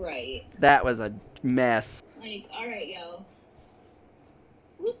 Right. That was a mess. Like, alright, yo.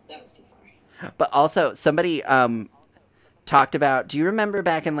 Whoop, that was too far. But also, somebody talked about, do you remember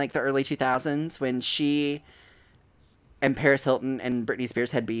back in like the early 2000s when she and Paris Hilton and Britney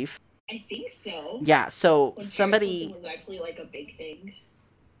Spears had beef? I think so. Yeah, so when somebody... Paris Hilton was actually like a big thing.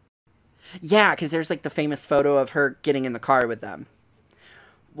 Yeah, because there's like the famous photo of her getting in the car with them.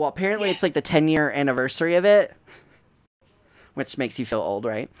 Well, apparently it's like the 10-year anniversary of it, which makes you feel old,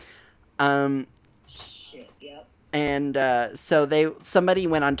 right? Shit, yep. And so somebody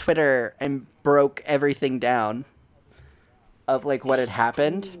went on Twitter and broke everything down of like what had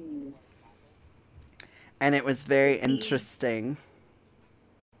happened. Ooh. And it was very interesting.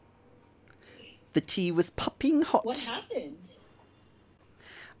 The tea was popping hot. What happened?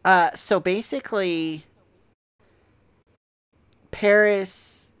 So basically,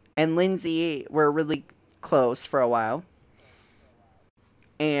 Paris and Lindsay were really close for a while.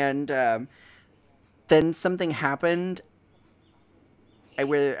 And then something happened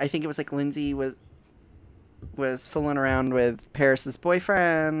where I think it was like Lindsay was fooling around with Paris's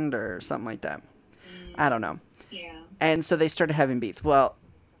boyfriend or something like that. I don't know. Yeah. And so they started having beef. Well,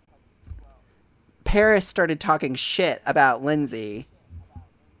 Paris started talking shit about Lindsay.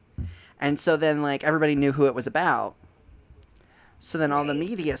 And so then, like, everybody knew who it was about. So then all the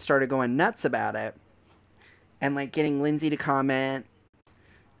media started going nuts about it. And, like, getting Lindsay to comment.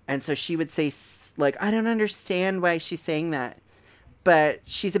 And so she would say, like, I don't understand why she's saying that. But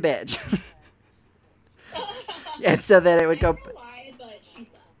she's a bitch. And so then it would go... I don't know why, but she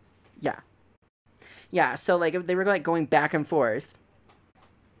sucks. Yeah. Yeah, so, like, they were, like, going back and forth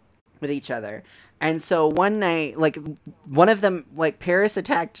with each other. And so one night, like, one of them, like, Paris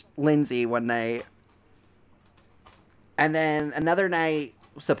attacked Lindsay one night. And then another night,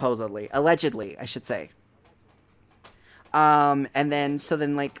 supposedly, allegedly, I should say. And then,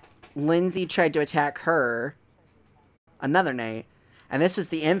 like, Lindsay tried to attack her another night. And this was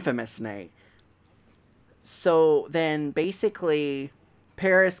the infamous night. So then, basically,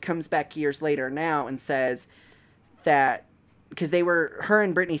 Paris comes back years later now and says that, because her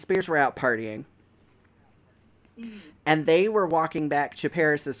and Britney Spears were out partying. And they were walking back to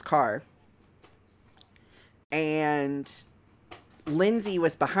Paris's car. And Lindsay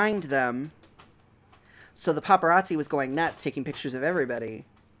was behind them. So the paparazzi was going nuts, taking pictures of everybody.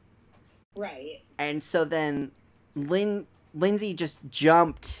 Right. And so then Lindsay just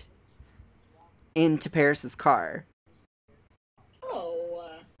jumped into Paris's car. Oh.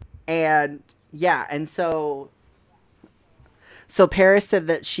 And yeah, and so Paris said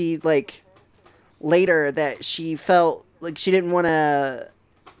that she, like, later that she felt like she didn't want to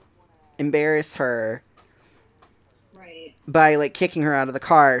embarrass her by, like, kicking her out of the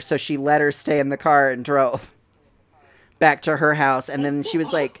car, so she let her stay in the car and drove back to her house. And then she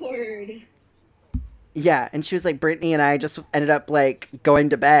was awkward. like, yeah, and she was like, Brittany and I just ended up, like, going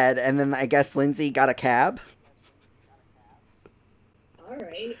to bed, and then I guess Lindsay got a cab. All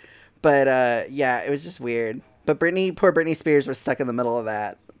right. But yeah, it was just weird. But poor Britney Spears was stuck in the middle of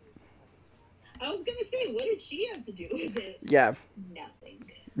that. I was gonna say, what did she have to do with it? Yeah. Nothing.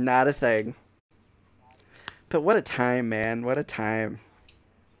 Not a thing. But what a time, man. What a time.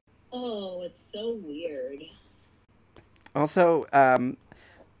 Oh, it's so weird. Also, I'm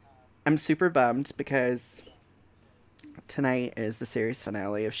super bummed because tonight is the series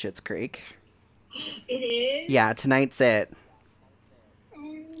finale of Schitt's Creek. It is? Yeah, tonight's it.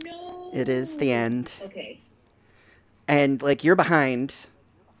 It is the end. Okay. And, like, you're behind.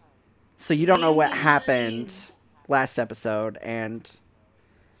 So you don't know I'm what behind. happened last episode. And,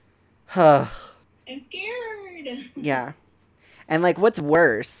 I'm scared. yeah. And, like, what's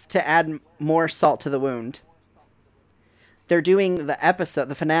worse, to add more salt to the wound, they're doing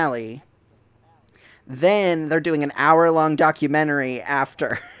the finale. Then they're doing an hour-long documentary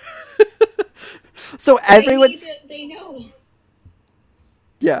after. So everyone's... They know.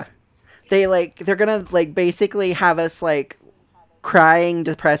 Yeah. They're gonna, like, basically have us, like, crying,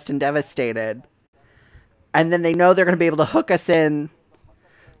 depressed, and devastated. And then they know they're gonna be able to hook us in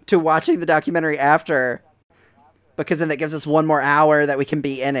to watching the documentary after, because then that gives us one more hour that we can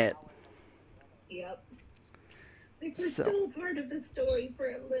be in it. Yep. Like, we're still part of the story for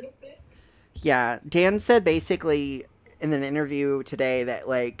a little bit. Yeah. Dan said basically in an interview today that,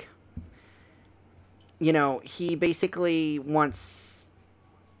 like, you know, he basically wants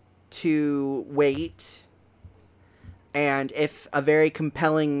to wait, and if a very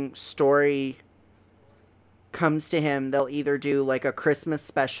compelling story comes to him, they'll either do, like, a Christmas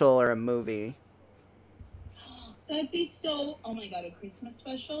special or a movie. That'd be so... Oh my god, a Christmas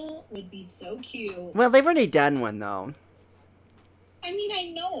special would be so cute. Well, they've already done one, though. I mean,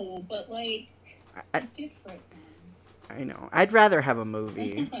 I know, but, like, a different one. I know. I'd rather have a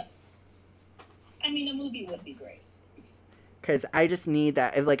movie. I mean, a movie would be great. Because I just need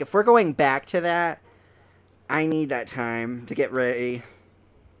that. If we're going back to that, I need that time to get ready.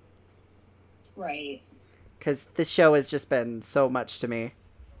 Right. Because this show has just been so much to me.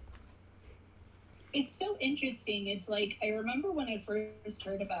 It's so interesting. It's like, I remember when I first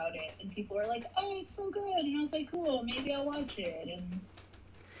heard about it, and people were like, oh, it's so good. And I was like, cool, maybe I'll watch it. And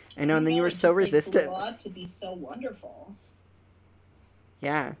I know, and then you were so resistant. It grew up to be so wonderful.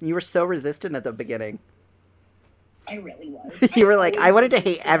 Yeah, you were so resistant at the beginning. I really was. You were like, I wanted to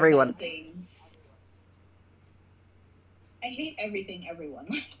hate everyone. I hate everything everyone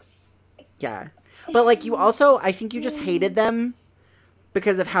likes. Yeah. But, like, you also, I think you just hated them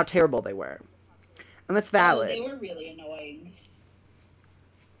because of how terrible they were. And that's valid. Oh, they were really annoying.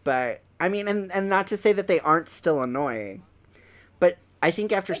 But, I mean, and not to say that they aren't still annoying. But I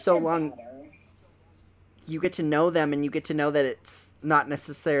think after so long, you get to know them, and you get to know that it's not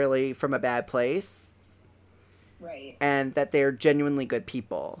necessarily from a bad place. Right. And that they're genuinely good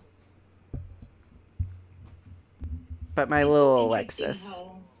people. But my little Alexis.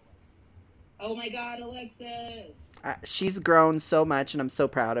 Oh my god, Alexis. She's grown so much, and I'm so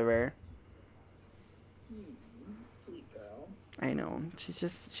proud of her. Sweet girl. I know.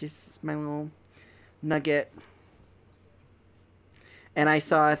 She's my little nugget. And I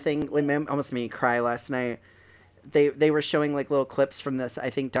saw a thing, like, almost made me cry last night. They were showing, like, little clips from this,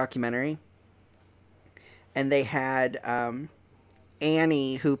 I think, documentary. And they had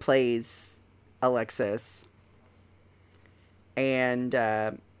Annie, who plays Alexis. And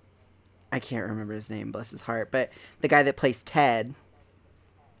I can't remember his name, bless his heart. But the guy that plays Ted.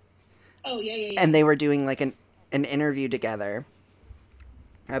 Oh, yeah. And they were doing, like, an interview together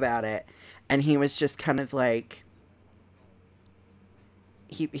about it. And he was just kind of like...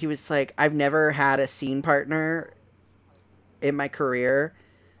 He was like, I've never had a scene partner in my career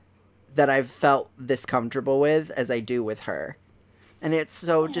that I've felt this comfortable with as I do with her. And it's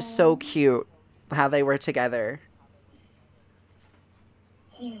just so cute how they were together.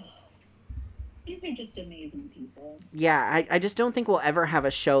 These are just amazing people. Yeah, I just don't think we'll ever have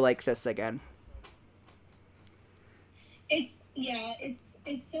a show like this again. It's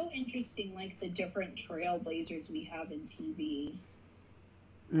so interesting, like, the different trailblazers we have in TV.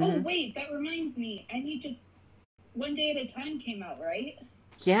 Mm-hmm. Oh, wait, that reminds me. I need to... One Day at a Time came out, right?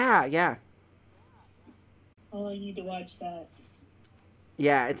 Yeah. Oh, I need to watch that.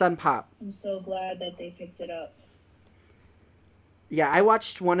 Yeah, it's on Pop. I'm so glad that they picked it up. Yeah, I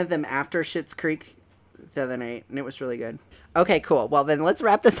watched one of them after Schitt's Creek the other night, and it was really good. Okay, cool. Well, then let's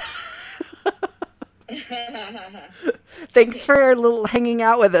wrap this Thanks for hanging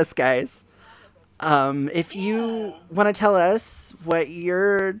out with us, guys. If you want to tell us what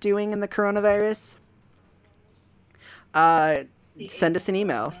you're doing in the coronavirus, send us an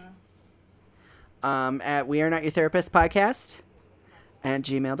email at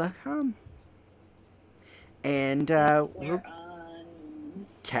wearenotyourtherapistpodcast@gmail.com. And we'll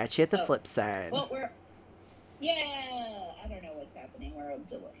catch you at the flip side. Well, I don't know what's happening. We're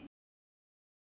delaying.